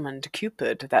she summoned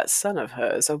Cupid, that son of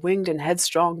hers, a winged and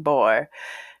headstrong boy,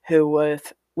 who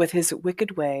with his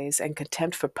wicked ways and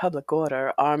contempt for public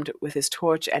order, armed with his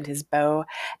torch and his bow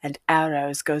and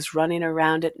arrows, goes running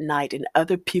around at night in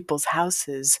other people's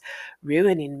houses,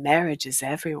 ruining marriages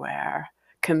everywhere,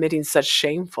 committing such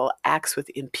shameful acts with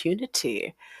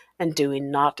impunity, and doing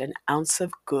not an ounce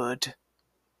of good.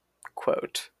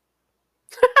 Quote.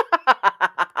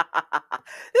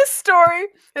 This story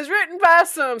is written by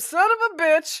some son of a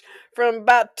bitch from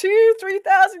about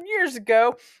 3,000 years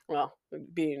ago. Well,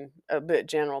 being a bit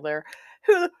general there,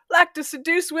 who liked to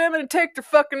seduce women and take their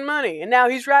fucking money. And now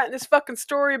he's writing this fucking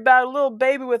story about a little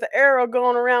baby with an arrow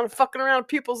going around and fucking around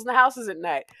people's houses at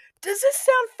night. Does this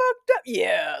sound fucked up?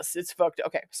 Yes, it's fucked up.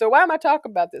 Okay, so why am I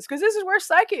talking about this? Because this is where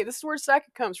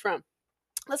Psyche comes from.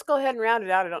 Let's go ahead and round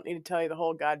it out. I don't need to tell you the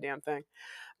whole goddamn thing.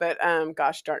 But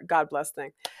gosh darn, God bless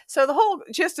thing. So the whole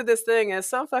gist of this thing is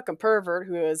some fucking pervert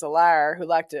who is a liar who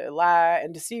liked to lie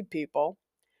and deceive people,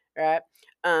 right?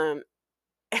 Um,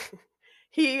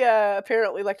 he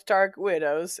apparently liked to target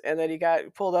widows, and then he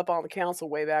got pulled up on the council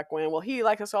way back when. Well, he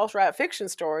liked to also write fiction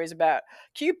stories about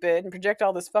Cupid and project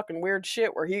all this fucking weird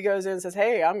shit where he goes in and says,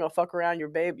 "Hey, I'm gonna fuck around your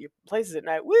places at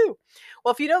night." Woo!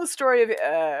 Well, if you know the story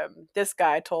of this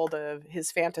guy told of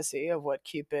his fantasy of what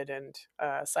Cupid and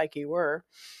Psyche were.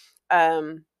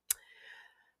 Um,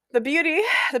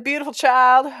 the beautiful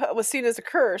child, was seen as a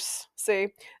curse. See,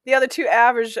 the other two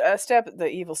average the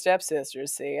evil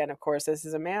stepsisters. See, and of course, this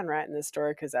is a man writing this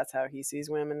story because that's how he sees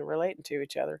women relating to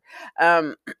each other.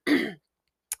 Um,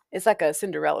 it's like a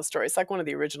Cinderella story. It's like one of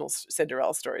the original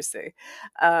Cinderella stories. See,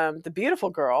 the beautiful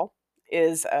girl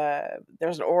is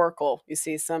there's an oracle. You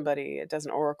see, somebody does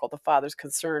an oracle. The father's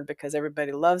concerned because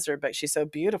everybody loves her, but she's so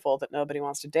beautiful that nobody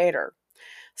wants to date her.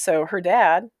 So her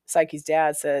dad, Psyche's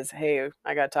dad, says, "Hey,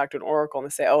 I got to talk to an oracle." And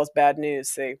they say, "Oh, it's bad news.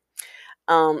 See,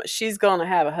 she's gonna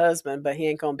have a husband, but he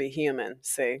ain't gonna be human.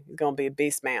 See, he's gonna be a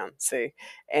beast man. See,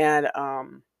 and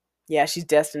yeah, she's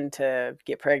destined to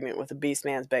get pregnant with a beast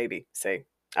man's baby. See,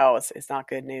 oh, it's not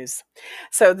good news."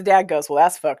 So the dad goes, "Well,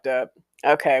 that's fucked up.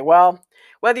 Okay, well,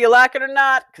 whether you like it or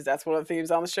not, because that's one of the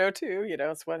themes on the show too. You know,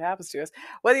 it's what happens to us.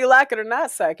 Whether you like it or not,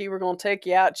 Psyche, we're gonna take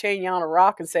you out, chain you on a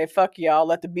rock, and say fuck y'all.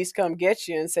 Let the beast come get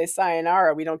you, and say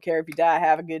sayonara. We don't care if you die.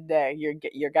 Have a good day.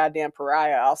 You're goddamn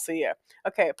pariah. I'll see you."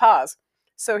 Okay, pause.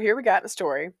 So here we got in a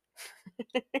story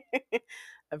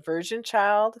a virgin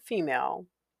child, female,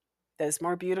 that is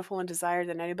more beautiful and desired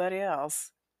than anybody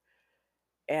else,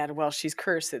 And well, she's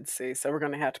cursed, see, so we're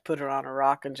going to have to put her on a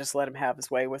rock and just let him have his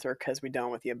way with her because we're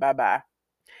done with you. Bye bye.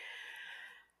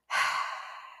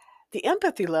 The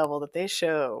empathy level that they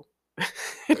show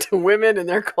to women and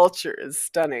their culture is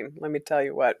stunning. Let me tell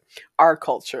you what. Our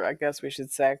culture, I guess we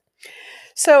should say.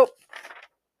 So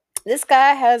this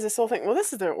guy has this whole thing. Well,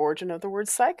 this is the origin of the word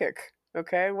psychic.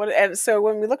 Okay. And so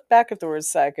when we look back at the word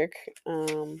psychic,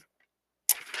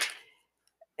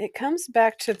 it comes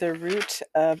back to the root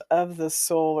of the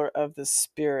soul or of the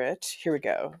spirit. Here we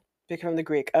go. From the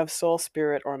Greek, of soul,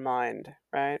 spirit, or mind,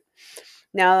 right?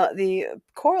 Now, the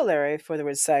corollary for the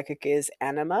word psychic is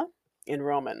anima in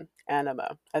Roman.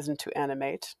 Anima, as in to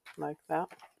animate, like that.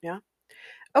 Yeah.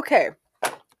 Okay.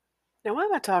 Now, why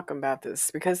am I talking about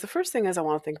this? Because the first thing is I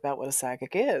want to think about what a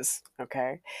psychic is,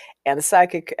 okay? And a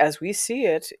psychic, as we see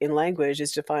it in language,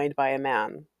 is defined by a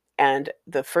man. And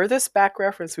the furthest back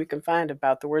reference we can find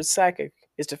about the word psychic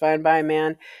is defined by a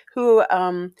man who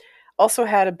also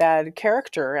had a bad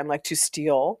character and liked to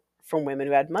steal from women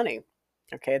who had money.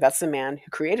 Okay, that's the man who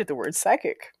created the word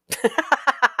psychic.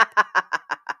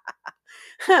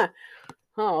 Huh.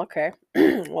 Oh, okay.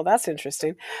 Well, that's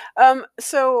interesting.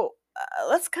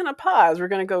 Let's kind of pause. We're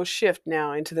going to go shift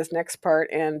now into this next part,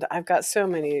 and I've got so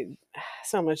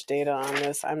much data on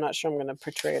this. I'm not sure I'm going to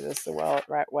portray this the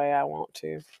right way I want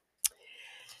to.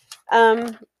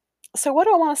 Um, so what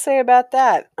do I want to say about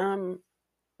that?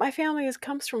 My family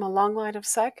comes from a long line of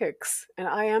psychics, and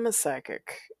I am a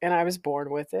psychic, and I was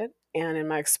born with it. And in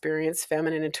my experience,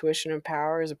 feminine intuition and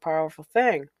power is a powerful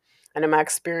thing. And in my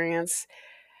experience,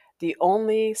 the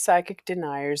only psychic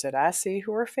deniers that I see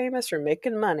who are famous for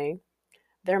making money,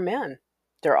 they're men.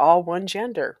 They're all one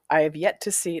gender. I have yet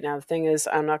to see. Now, the thing is,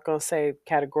 I'm not going to say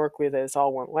categorically that it's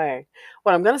all one way.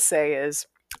 What I'm going to say is,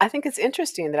 I think it's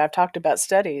interesting that I've talked about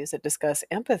studies that discuss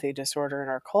empathy disorder in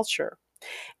our culture,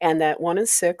 and that 1 in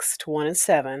 6 to 1 in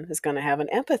 7 is going to have an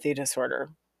empathy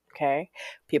disorder. Okay?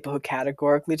 People who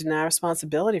categorically deny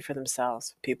responsibility for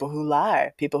themselves, people who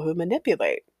lie, people who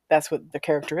manipulate. That's what the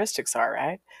characteristics are,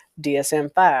 right?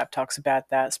 DSM-5 talks about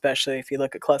that, especially if you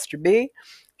look at cluster B,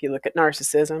 if you look at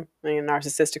narcissism,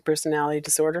 narcissistic personality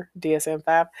disorder,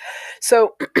 DSM-5.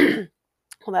 So,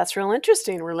 well, that's real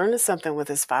interesting. We're learning something with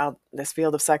this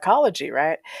field of psychology,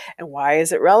 right? And why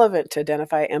is it relevant to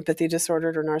identify empathy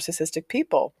disordered or narcissistic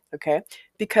people? Okay,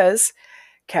 because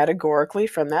categorically,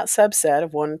 from that subset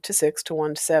of 1 to 6 to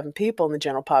 1 to 7 people in the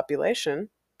general population,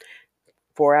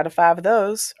 4 out of 5 of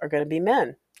those are going to be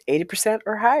men. 80%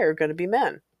 or higher are going to be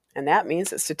men. And that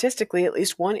means that statistically, at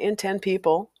least 1 in 10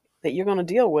 people that you're going to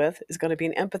deal with is going to be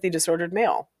an empathy disordered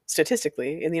male,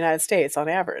 statistically, in the United States on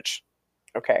average.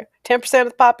 Okay, 10% of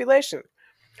the population.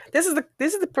 This is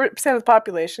the percent of the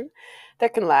population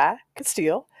that can lie, can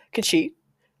steal, can cheat,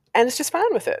 and it's just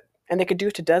fine with it. And they could do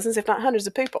it to dozens, if not hundreds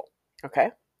of people. Okay,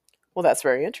 well, that's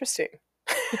very interesting.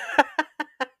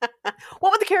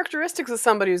 What would the characteristics of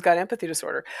somebody who's got empathy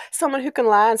disorder? Someone who can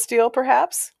lie and steal,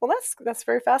 perhaps? Well, that's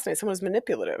very fascinating. Someone who's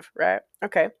manipulative, right?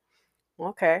 Okay.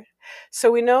 Okay.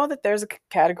 So we know that there's a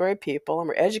category of people, and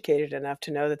we're educated enough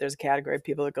to know that there's a category of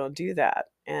people that are going to do that,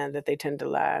 and that they tend to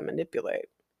lie and manipulate.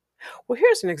 Well,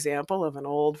 here's an example of an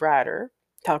old writer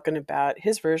talking about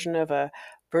his version of a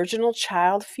virginal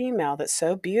child female that's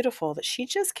so beautiful that she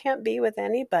just can't be with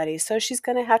anybody. So she's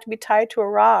going to have to be tied to a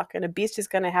rock, and a beast is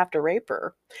going to have to rape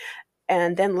her.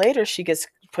 And then later she gets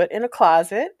put in a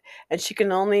closet, and she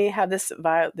can only have this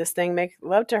thing make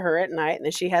love to her at night, and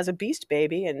then she has a beast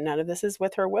baby, and none of this is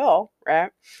with her will,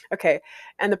 right? Okay.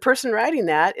 And the person writing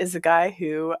that is the guy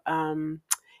who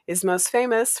is most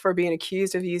famous for being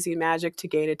accused of using magic to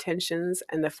gain attentions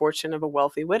and the fortune of a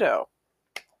wealthy widow.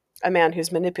 A man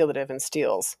who's manipulative and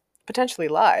steals, potentially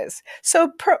lies,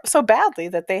 so badly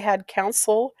that they had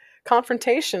council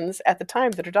confrontations at the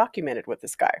time that are documented with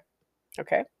this guy.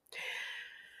 Okay.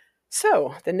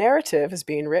 So the narrative is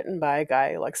being written by a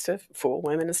guy who likes to fool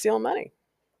women and steal money.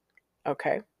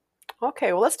 Okay.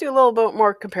 Okay, well, let's do a little bit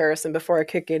more comparison before I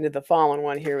kick into the fallen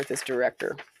one here with this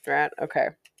director. Right? Okay.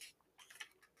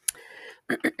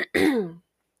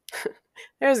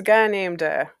 There's a guy named,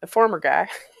 the former guy.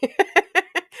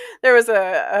 There was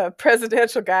a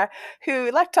presidential guy who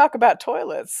liked to talk about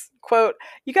toilets. Quote,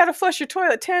 you got to flush your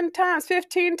toilet 10 times,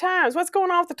 15 times. What's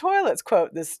going on with the toilets?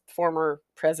 Quote, this former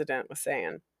president was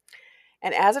saying.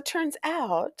 And as it turns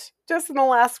out, just in the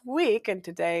last week, and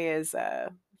today is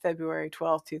February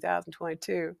 12th,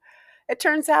 2022, it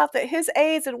turns out that his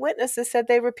aides and witnesses said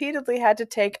they repeatedly had to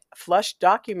take flushed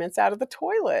documents out of the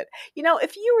toilet. You know,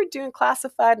 if you were doing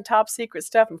classified and top secret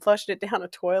stuff and flushing it down a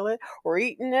toilet, or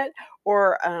eating it,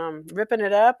 or ripping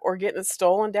it up, or getting it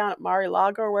stolen down at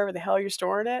Mar-a-Lago or wherever the hell you're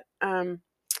storing it,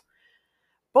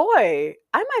 Boy,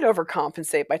 I might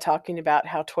overcompensate by talking about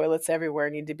how toilets everywhere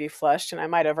need to be flushed, and I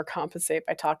might overcompensate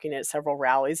by talking at several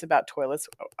rallies about toilets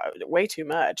way too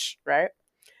much, right?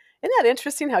 Isn't that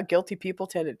interesting how guilty people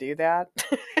tend to do that?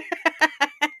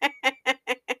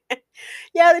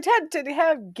 Yeah, they tend to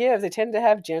have give. They tend to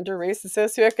have gender, race, and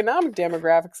socioeconomic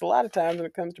demographics a lot of times when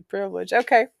it comes to privilege.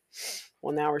 Okay,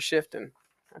 well, now we're shifting.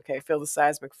 Okay, feel the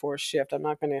seismic force shift. I'm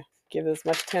not going to give as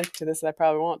much attention to this as I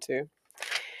probably want to.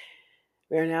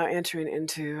 We are now entering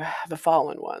into the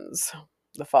fallen ones.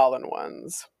 The fallen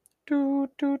ones. Doo,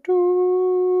 doo,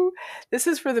 doo. This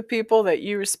is for the people that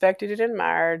you respected and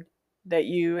admired, that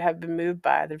you have been moved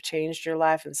by, that have changed your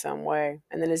life in some way.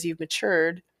 And then as you've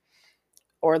matured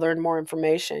or learned more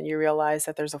information, you realize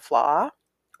that there's a flaw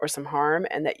or some harm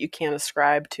and that you can't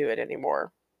ascribe to it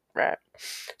anymore. Right?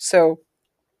 So,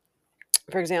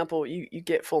 for example, you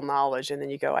get full knowledge and then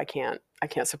you go, I can't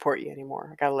support you anymore.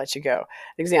 I gotta let you go.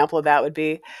 An example of that would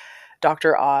be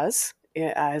Dr. Oz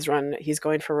he's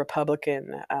going for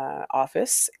Republican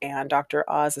office, and Dr.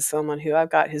 Oz is someone who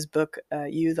I've got his book,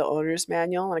 You, the Owner's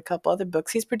Manual, and a couple other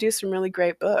books. He's produced some really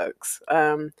great books.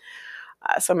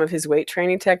 Some of his weight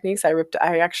training techniques,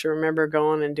 I actually remember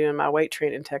going and doing my weight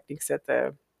training techniques at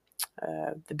the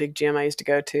big gym I used to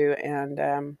go to,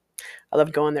 and I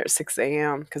loved going there at 6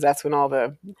 a.m. because that's when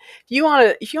if you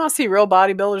want to see real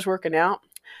bodybuilders working out,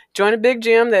 join a big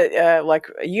gym that like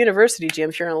a university gym.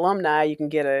 If you're an alumni, you can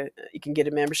get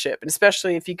a membership, and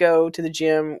especially if you go to the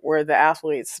gym where the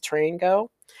athletes train go,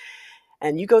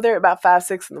 and you go there at about 5,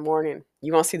 6 in the morning.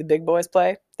 You want to see the big boys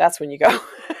play? That's when you go.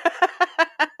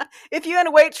 If you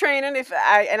into weight training,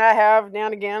 I have now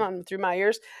and again through my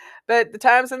years, but the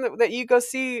times that you go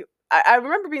see, I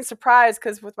remember being surprised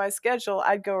because with my schedule,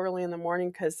 I'd go early in the morning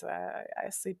because I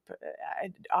sleep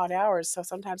odd hours, so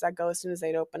sometimes I go as soon as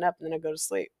they'd open up, and then I go to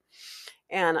sleep.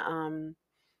 And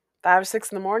 5 or 6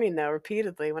 in the morning, though,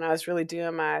 repeatedly, when I was really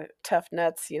doing my tough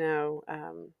nuts,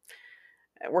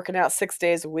 working out 6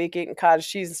 days a week, eating cottage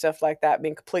cheese and stuff like that,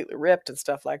 being completely ripped and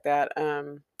stuff like that.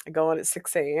 I go in at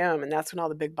 6 a.m., and that's when all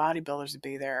the big bodybuilders would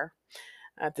be there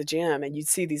at the gym, and you'd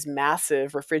see these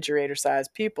massive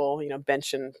refrigerator-sized people,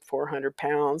 benching 400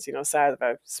 pounds, size of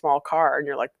a small car, and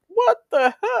you're like, what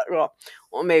the heck? Well,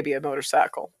 maybe a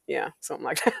motorcycle, yeah, something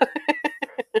like that.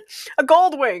 A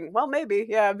gold wing, well, maybe,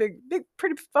 yeah,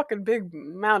 pretty fucking big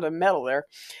amount of metal there.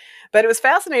 But it was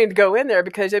fascinating to go in there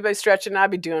because everybody's stretching, and I'd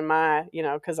be doing my,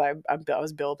 because I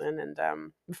was building,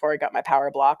 and before I got my power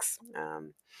blocks,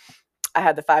 I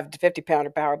had the 5 to 50 pounder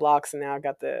power blocks, and now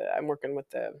I'm working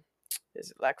with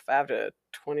is it like 5 to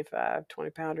 25,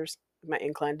 20 pounders, my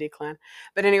incline decline.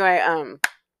 But anyway,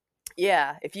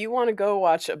 yeah, if you want to go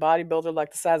watch a bodybuilder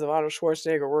like the size of Arnold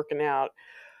Schwarzenegger working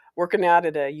out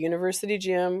at a university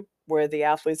gym where the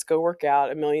athletes go work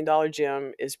out, $1 million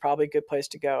gym is probably a good place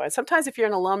to go. And sometimes if you're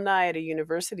an alumni at a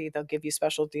university, they'll give you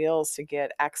special deals to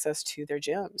get access to their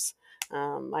gyms.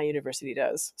 My university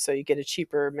does. So you get a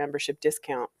cheaper membership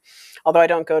discount. Although I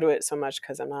don't go to it so much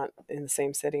because I'm not in the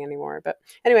same city anymore. But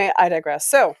anyway, I digress.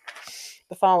 So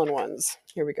the fallen ones.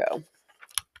 Here we go.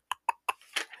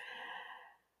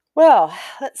 Well,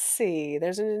 let's see.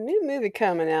 There's a new movie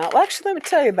coming out. Well, actually, let me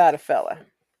tell you about a fella.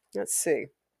 Let's see.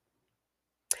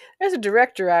 There's a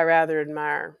director I rather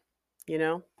admire. You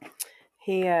know,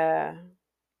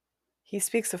 he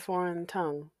speaks a foreign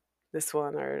tongue. This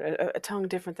one, or a tongue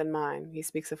different than mine. He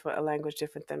speaks a language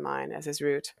different than mine as his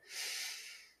root.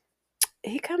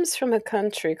 He comes from a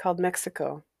country called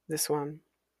Mexico. This one,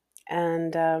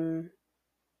 and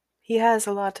he has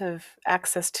a lot of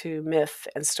access to myth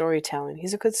and storytelling.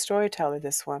 He's a good storyteller.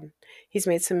 This one, he's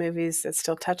made some movies that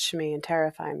still touch me and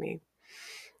terrify me.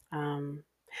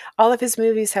 All of his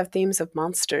movies have themes of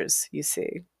monsters, you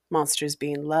see, monsters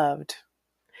being loved.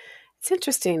 It's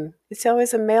interesting. It's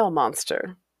always a male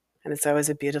monster, and it's always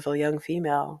a beautiful young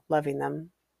female loving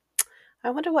them.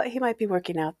 I wonder what he might be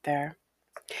working out there.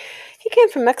 He came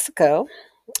from Mexico,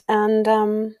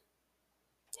 and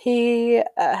he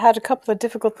had a couple of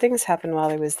difficult things happen while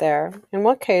he was there. In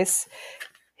one case,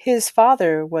 his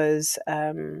father was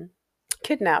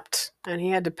kidnapped, and he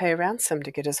had to pay ransom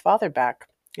to get his father back.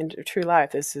 In true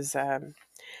life, this is, I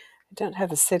don't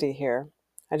have a city here.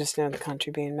 I just know the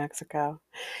country being Mexico.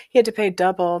 He had to pay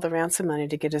double the ransom money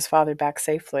to get his father back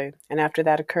safely, and after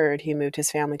that occurred, he moved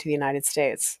his family to the United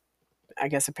States. I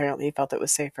guess apparently he felt it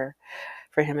was safer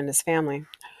for him and his family.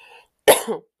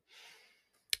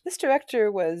 This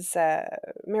director was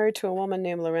married to a woman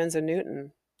named Lorenzo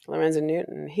Newton.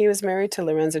 He was married to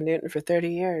Lorenzo Newton for 30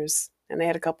 years, and they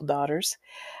had a couple daughters.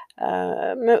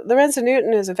 Lorenzo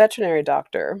Newton is a veterinary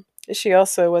doctor. She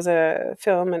also was a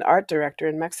film and art director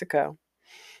in Mexico.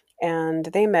 And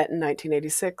they met in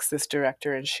 1986, this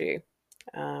director and she,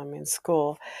 in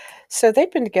school. So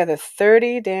they'd been together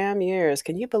 30 damn years.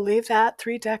 Can you believe that?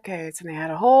 3 decades. And they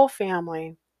had a whole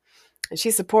family. And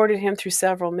she supported him through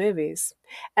several movies.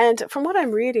 And from what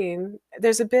I'm reading,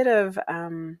 there's a bit of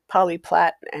Polly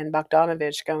Platt and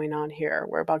Bogdanovich going on here,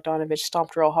 where Bogdanovich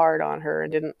stomped real hard on her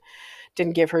and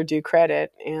didn't give her due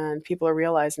credit. And people are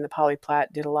realizing that Polly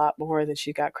Platt did a lot more than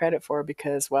she got credit for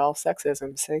because, well,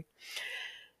 sexism, see?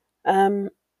 Um,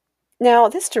 Now,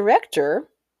 this director,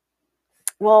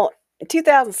 well, in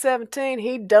 2017,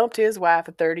 he dumped his wife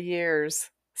of 30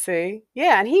 years. See?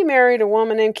 Yeah, and he married a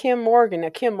woman named Kim Morgan. Now,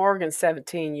 Kim Morgan's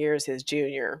 17 years his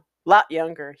junior, a lot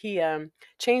younger. He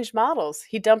changed models.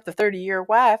 He dumped the 30-year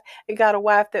wife and got a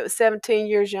wife that was 17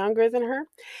 years younger than her.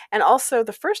 And also,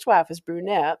 the first wife was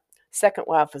brunette. Second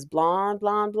wife was blonde,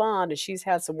 blonde, blonde, and she's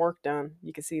had some work done.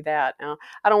 You can see that. Now,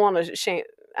 I don't want to shame.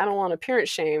 I don't want to appearance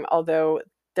shame, although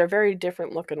they're very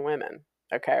different looking women.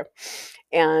 Okay.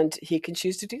 And he can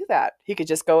choose to do that. He could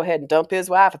just go ahead and dump his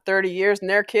wife of 30 years and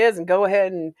their kids and go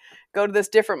ahead and go to this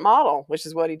different model, which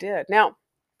is what he did. Now,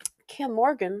 Kim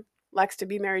Morgan likes to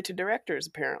be married to directors,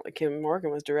 apparently. Kim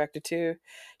Morgan was directed to.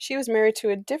 She was married to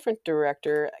a different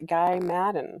director, Guy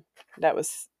Madden. That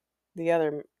was the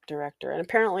other director. And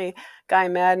apparently, Guy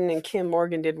Madden and Kim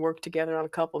Morgan did work together on a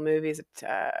couple movies,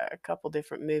 a couple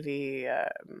different movie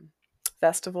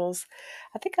festivals.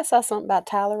 I think I saw something about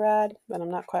Telluride, but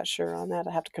I'm not quite sure on that.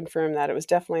 I have to confirm that. It was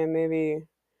definitely a movie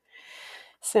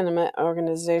cinema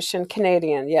organization.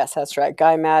 Canadian. Yes, that's right.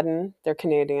 Guy Madden, they're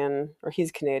Canadian, or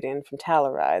he's Canadian from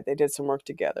Telluride. They did some work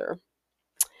together.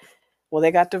 Well, they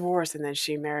got divorced, and then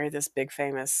she married this big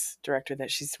famous director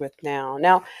that she's with now.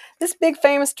 Now, this big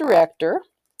famous director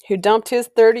who dumped his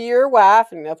 30-year wife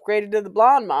and upgraded to the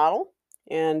blonde model.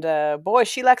 And boy,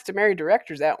 she likes to marry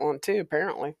directors, that one too,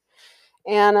 apparently.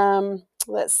 And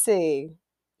let's see.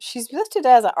 She's listed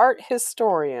as an art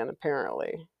historian,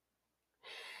 apparently,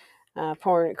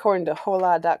 according to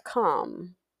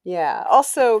hola.com. Yeah.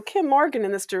 Also, Kim Morgan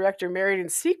and this director married in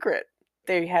secret.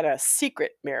 They had a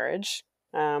secret marriage.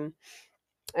 And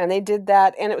they did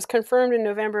that, and it was confirmed in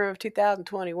November of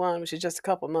 2021, which is just a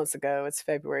couple months ago. It's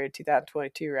February of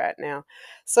 2022 right now.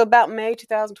 So about May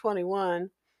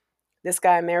 2021, this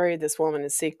guy married this woman in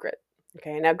secret.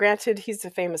 Okay, now granted, he's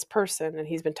a famous person and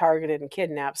he's been targeted and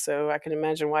kidnapped, so I can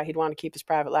imagine why he'd want to keep his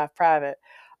private life private.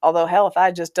 Although, hell, if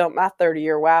I just dumped my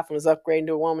 30-year wife and was upgrading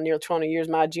to a woman nearly 20 years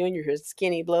my junior who's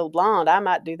skinny, little blonde, I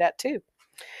might do that too.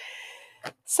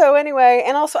 So anyway,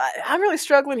 and also I'm really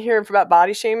struggling here about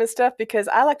body shame and stuff because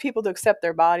I like people to accept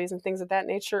their bodies and things of that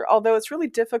nature. Although it's really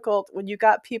difficult when you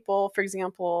got people, for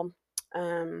example,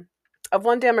 of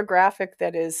one demographic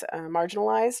that is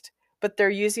marginalized, but they're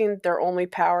using their only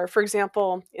power. For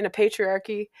example, in a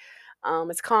patriarchy,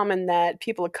 it's common that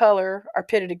people of color are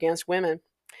pitted against women,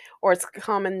 or it's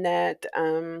common that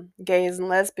gays and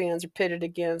lesbians are pitted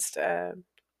against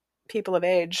people of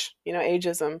age,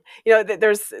 ageism.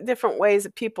 There's different ways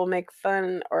that people make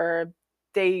fun, or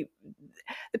the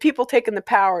people taking the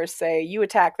power say, you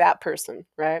attack that person,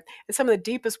 right? And some of the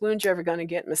deepest wounds you're ever going to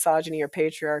get in misogyny or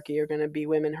patriarchy are going to be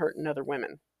women hurting other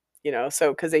women,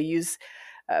 so because they use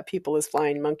people as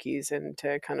flying monkeys and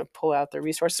to kind of pull out their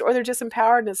resources, or they're just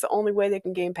empowered and it's the only way they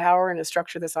can gain power in a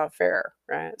structure that's not fair,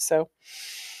 right? So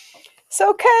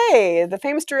okay, the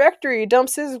famous director, he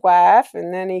dumps his wife,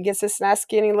 and then he gets this nice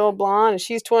skinny little blonde, and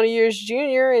she's 20 years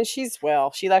junior, and she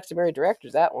likes to marry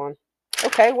directors, that one.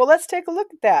 Okay, well, let's take a look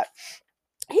at that.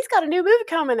 He's got a new movie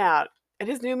coming out, and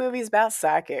his new movie is about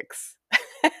psychics.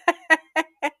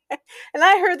 And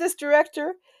I heard this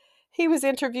director, he was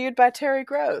interviewed by Terry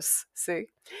Gross, see?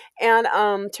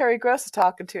 And Terry Gross is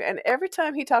talking to, and every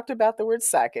time he talked about the word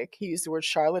psychic, he used the word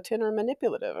charlatan or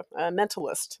manipulative,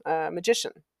 mentalist,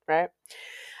 magician, right?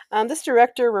 This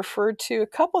director referred to a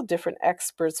couple different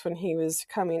experts when he was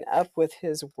coming up with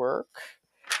his work.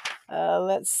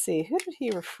 Let's see, who did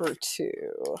he refer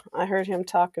to? I heard him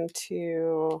talking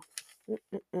to...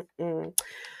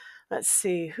 Let's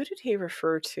see, who did he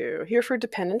refer to? He referred to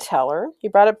Penn and Teller. He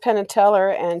brought up Penn and Teller,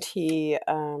 and he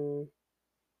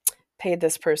paid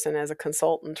this person as a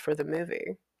consultant for the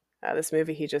movie. This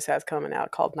movie he just has coming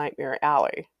out called Nightmare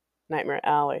Alley. Nightmare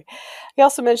Alley. He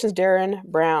also mentions Darren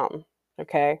Brown.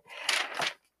 Okay.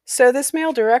 So this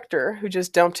male director who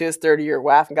just dumped his 30-year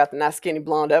wife and got the nice skinny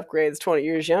blonde upgrade that's 20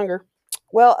 years younger,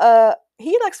 well,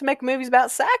 he likes to make movies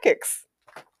about psychics.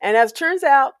 And as it turns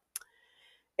out,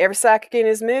 every psychic in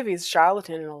his movie is a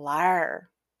charlatan and a liar.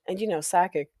 And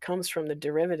psychic comes from the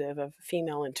derivative of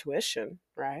female intuition,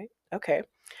 right? Okay.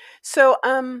 So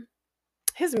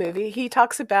his movie, he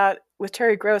talks about with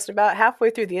Terry Gross. And about halfway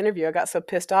through the interview, I got so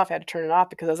pissed off I had to turn it off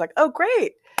because I was like, oh,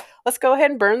 great. Let's go ahead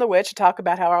and burn the witch and talk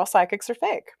about how all psychics are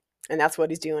fake. And that's what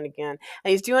he's doing again.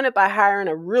 And he's doing it by hiring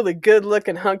a really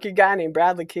good-looking, hunky guy named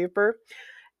Bradley Cooper.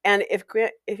 And if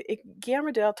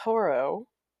Guillermo del Toro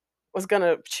was going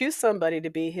to choose somebody to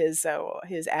be his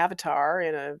avatar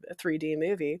in a 3D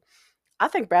movie, I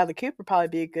think Bradley Cooper would probably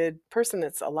be a good person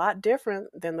that's a lot different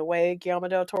than the way Guillermo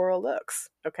del Toro looks.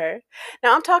 Okay.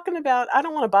 Now I'm talking about, I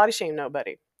don't want to body shame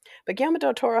nobody, but Guillermo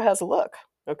del Toro has a look.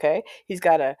 Okay. He's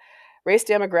got a race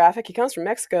demographic. He comes from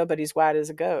Mexico, but he's white as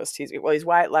a ghost. He's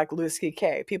white like Louis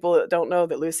C.K. People don't know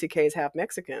that Louis C.K. is half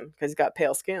Mexican because he's got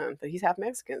pale skin, but he's half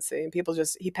Mexican. See, and people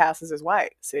he passes as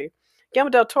white. See,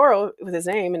 Guillermo del Toro, with his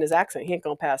name and his accent, he ain't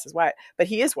gonna pass as white, but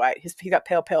he is white. He got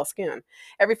pale skin.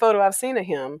 Every photo I've seen of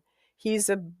him, he's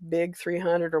a big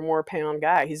 300 or more pound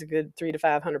guy. He's a good 300 to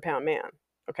 500 pound man.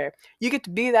 Okay. You get to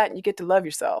be that and you get to love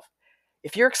yourself.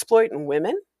 If you're exploiting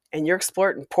women and you're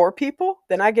exploiting poor people,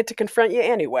 then I get to confront you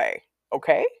anyway.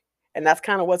 Okay. And that's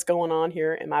kind of what's going on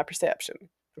here in my perception.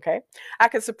 Okay. I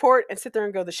can support and sit there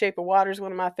and go, The Shape of Water is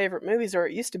one of my favorite movies, or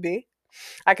it used to be.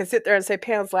 I can sit there and say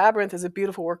Pan's Labyrinth is a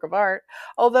beautiful work of art.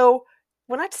 Although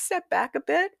when I step back a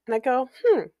bit and I go,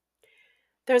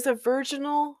 there's a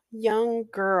virginal young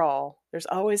girl. There's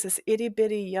always this itty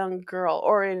bitty young girl.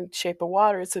 Or in Shape of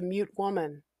Water, it's a mute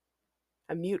woman.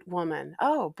 A mute woman.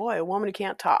 Oh boy, a woman who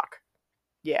can't talk.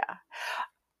 Yeah.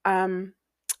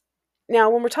 Now,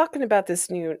 when we're talking about this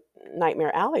new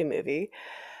Nightmare Alley movie,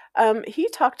 he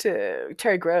talked to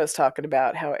Terry Gross, talking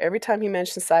about how every time he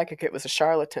mentioned psychic, it was a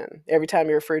charlatan. Every time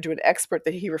he referred to an expert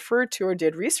that he referred to or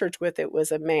did research with, it was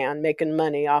a man making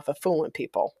money off of fooling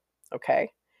people.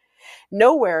 Okay.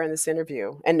 Nowhere in this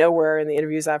interview, and nowhere in the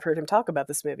interviews I've heard him talk about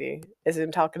this movie, is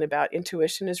him talking about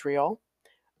intuition is real.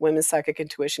 Women's psychic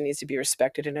intuition needs to be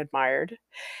respected and admired.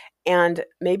 And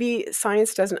maybe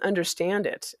science doesn't understand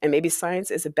it. And maybe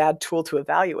science is a bad tool to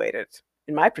evaluate it,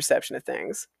 in my perception of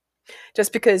things.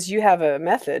 Just because you have a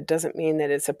method doesn't mean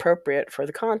that it's appropriate for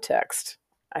the context.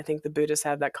 I think the Buddhists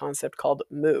have that concept called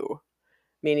mu,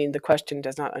 meaning the question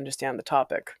does not understand the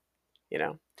topic, you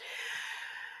know.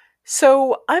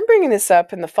 So I'm bringing this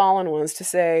up in the Fallen Ones to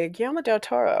say, Guillermo del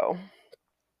Toro,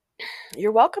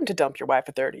 you're welcome to dump your wife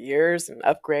for 30 years and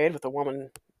upgrade with a woman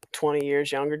 20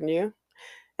 years younger than you.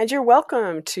 And you're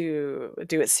welcome to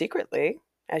do it secretly,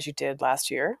 as you did last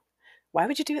year. Why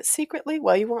would you do it secretly?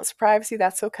 Well, you want some privacy,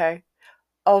 that's okay.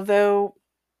 Although,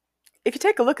 if you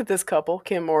take a look at this couple,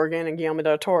 Kim Morgan and Guillermo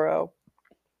del Toro,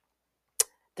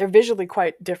 they're visually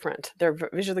quite different. They're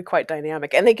visually quite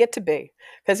dynamic, and they get to be.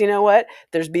 Because you know what?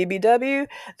 There's BBW,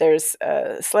 there's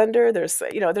Slender, there's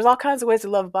all kinds of ways to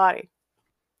love a body.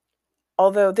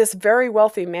 Although this very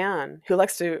wealthy man who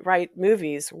likes to write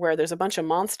movies where there's a bunch of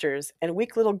monsters and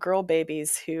weak little girl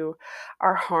babies who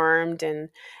are harmed and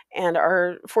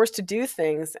are forced to do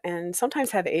things and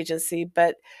sometimes have agency,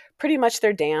 but pretty much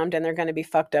they're damned and they're going to be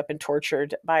fucked up and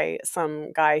tortured by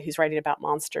some guy who's writing about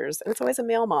monsters. And it's always a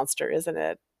male monster, isn't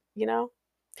it? You know?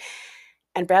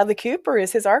 And Bradley Cooper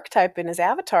is his archetype and his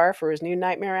avatar for his new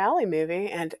Nightmare Alley movie.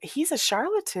 And he's a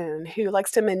charlatan who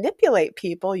likes to manipulate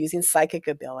people using psychic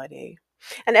ability.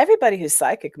 And everybody who's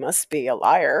psychic must be a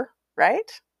liar,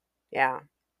 right? Yeah.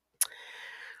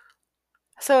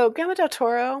 So, Guillermo del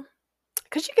Toro,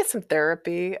 could you get some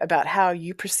therapy about how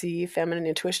you perceive feminine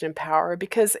intuition and power?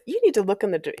 Because you need to why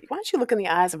don't you look in the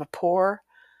eyes of a poor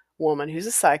woman who's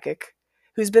a psychic,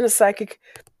 who's been a psychic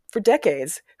for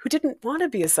decades, who didn't want to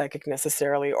be a psychic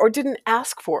necessarily or didn't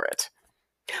ask for it.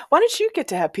 Why don't you get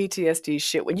to have PTSD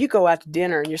shit when you go out to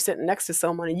dinner and you're sitting next to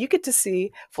someone and you get to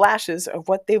see flashes of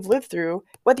what they've lived through,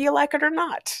 whether you like it or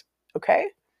not? Okay?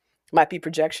 Might be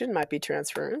projection, might be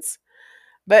transference.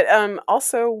 But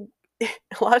also,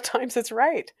 a lot of times it's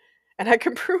right. And I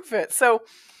can prove it. So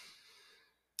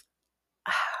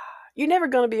you're never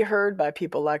going to be heard by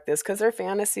people like this because their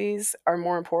fantasies are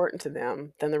more important to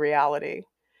them than the reality.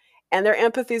 And their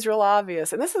empathy is real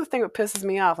obvious. And this is the thing that pisses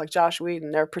me off, like Josh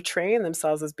Whedon. They're portraying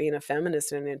themselves as being a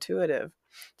feminist and intuitive.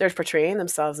 They're portraying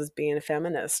themselves as being a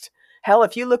feminist. Hell,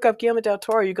 if you look up Guillermo del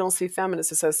Toro, you're going to see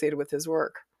feminists associated with his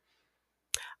work.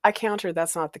 I counter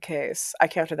that's not the case. I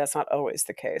counter that's not always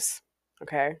the case.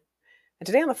 Okay? And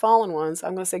today on The Fallen Ones,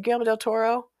 I'm going to say, Guillermo del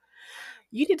Toro,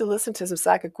 you need to listen to some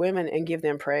psychic women and give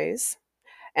them praise.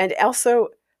 And also,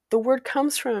 the word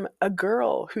comes from a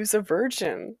girl who's a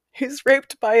virgin, who's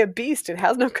raped by a beast and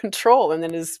has no control and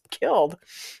then is killed.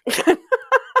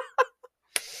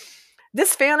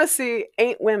 This fantasy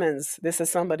ain't women's. This is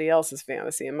somebody else's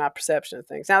fantasy in my perception of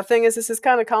things. Now, the thing is, this is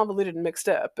kind of convoluted and mixed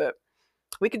up, but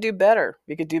we could do better.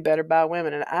 We could do better by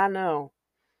women, and I know.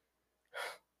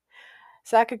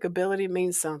 Psychic ability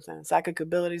means something. Psychic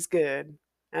ability is good.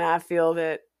 And I feel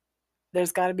that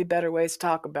there's got to be better ways to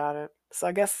talk about it. So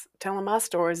I guess telling my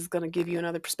stories is going to give you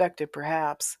another perspective,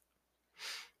 perhaps.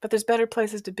 But there's better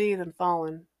places to be than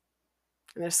fallen.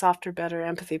 And there's softer, better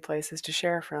empathy places to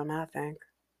share from, I think.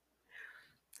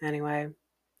 Anyway,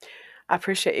 I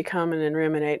appreciate you coming and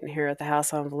ruminating here at the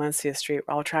house on Valencia Street,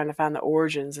 all trying to find the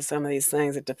origins of some of these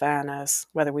things that define us,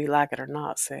 whether we like it or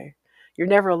not, see. You're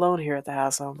never alone here at the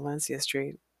house on Valencia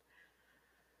Street.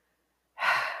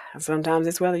 And sometimes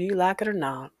it's whether you like it or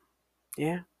not.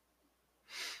 Yeah?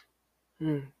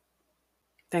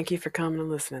 Thank you for coming and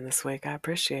listening this week. I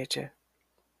appreciate you.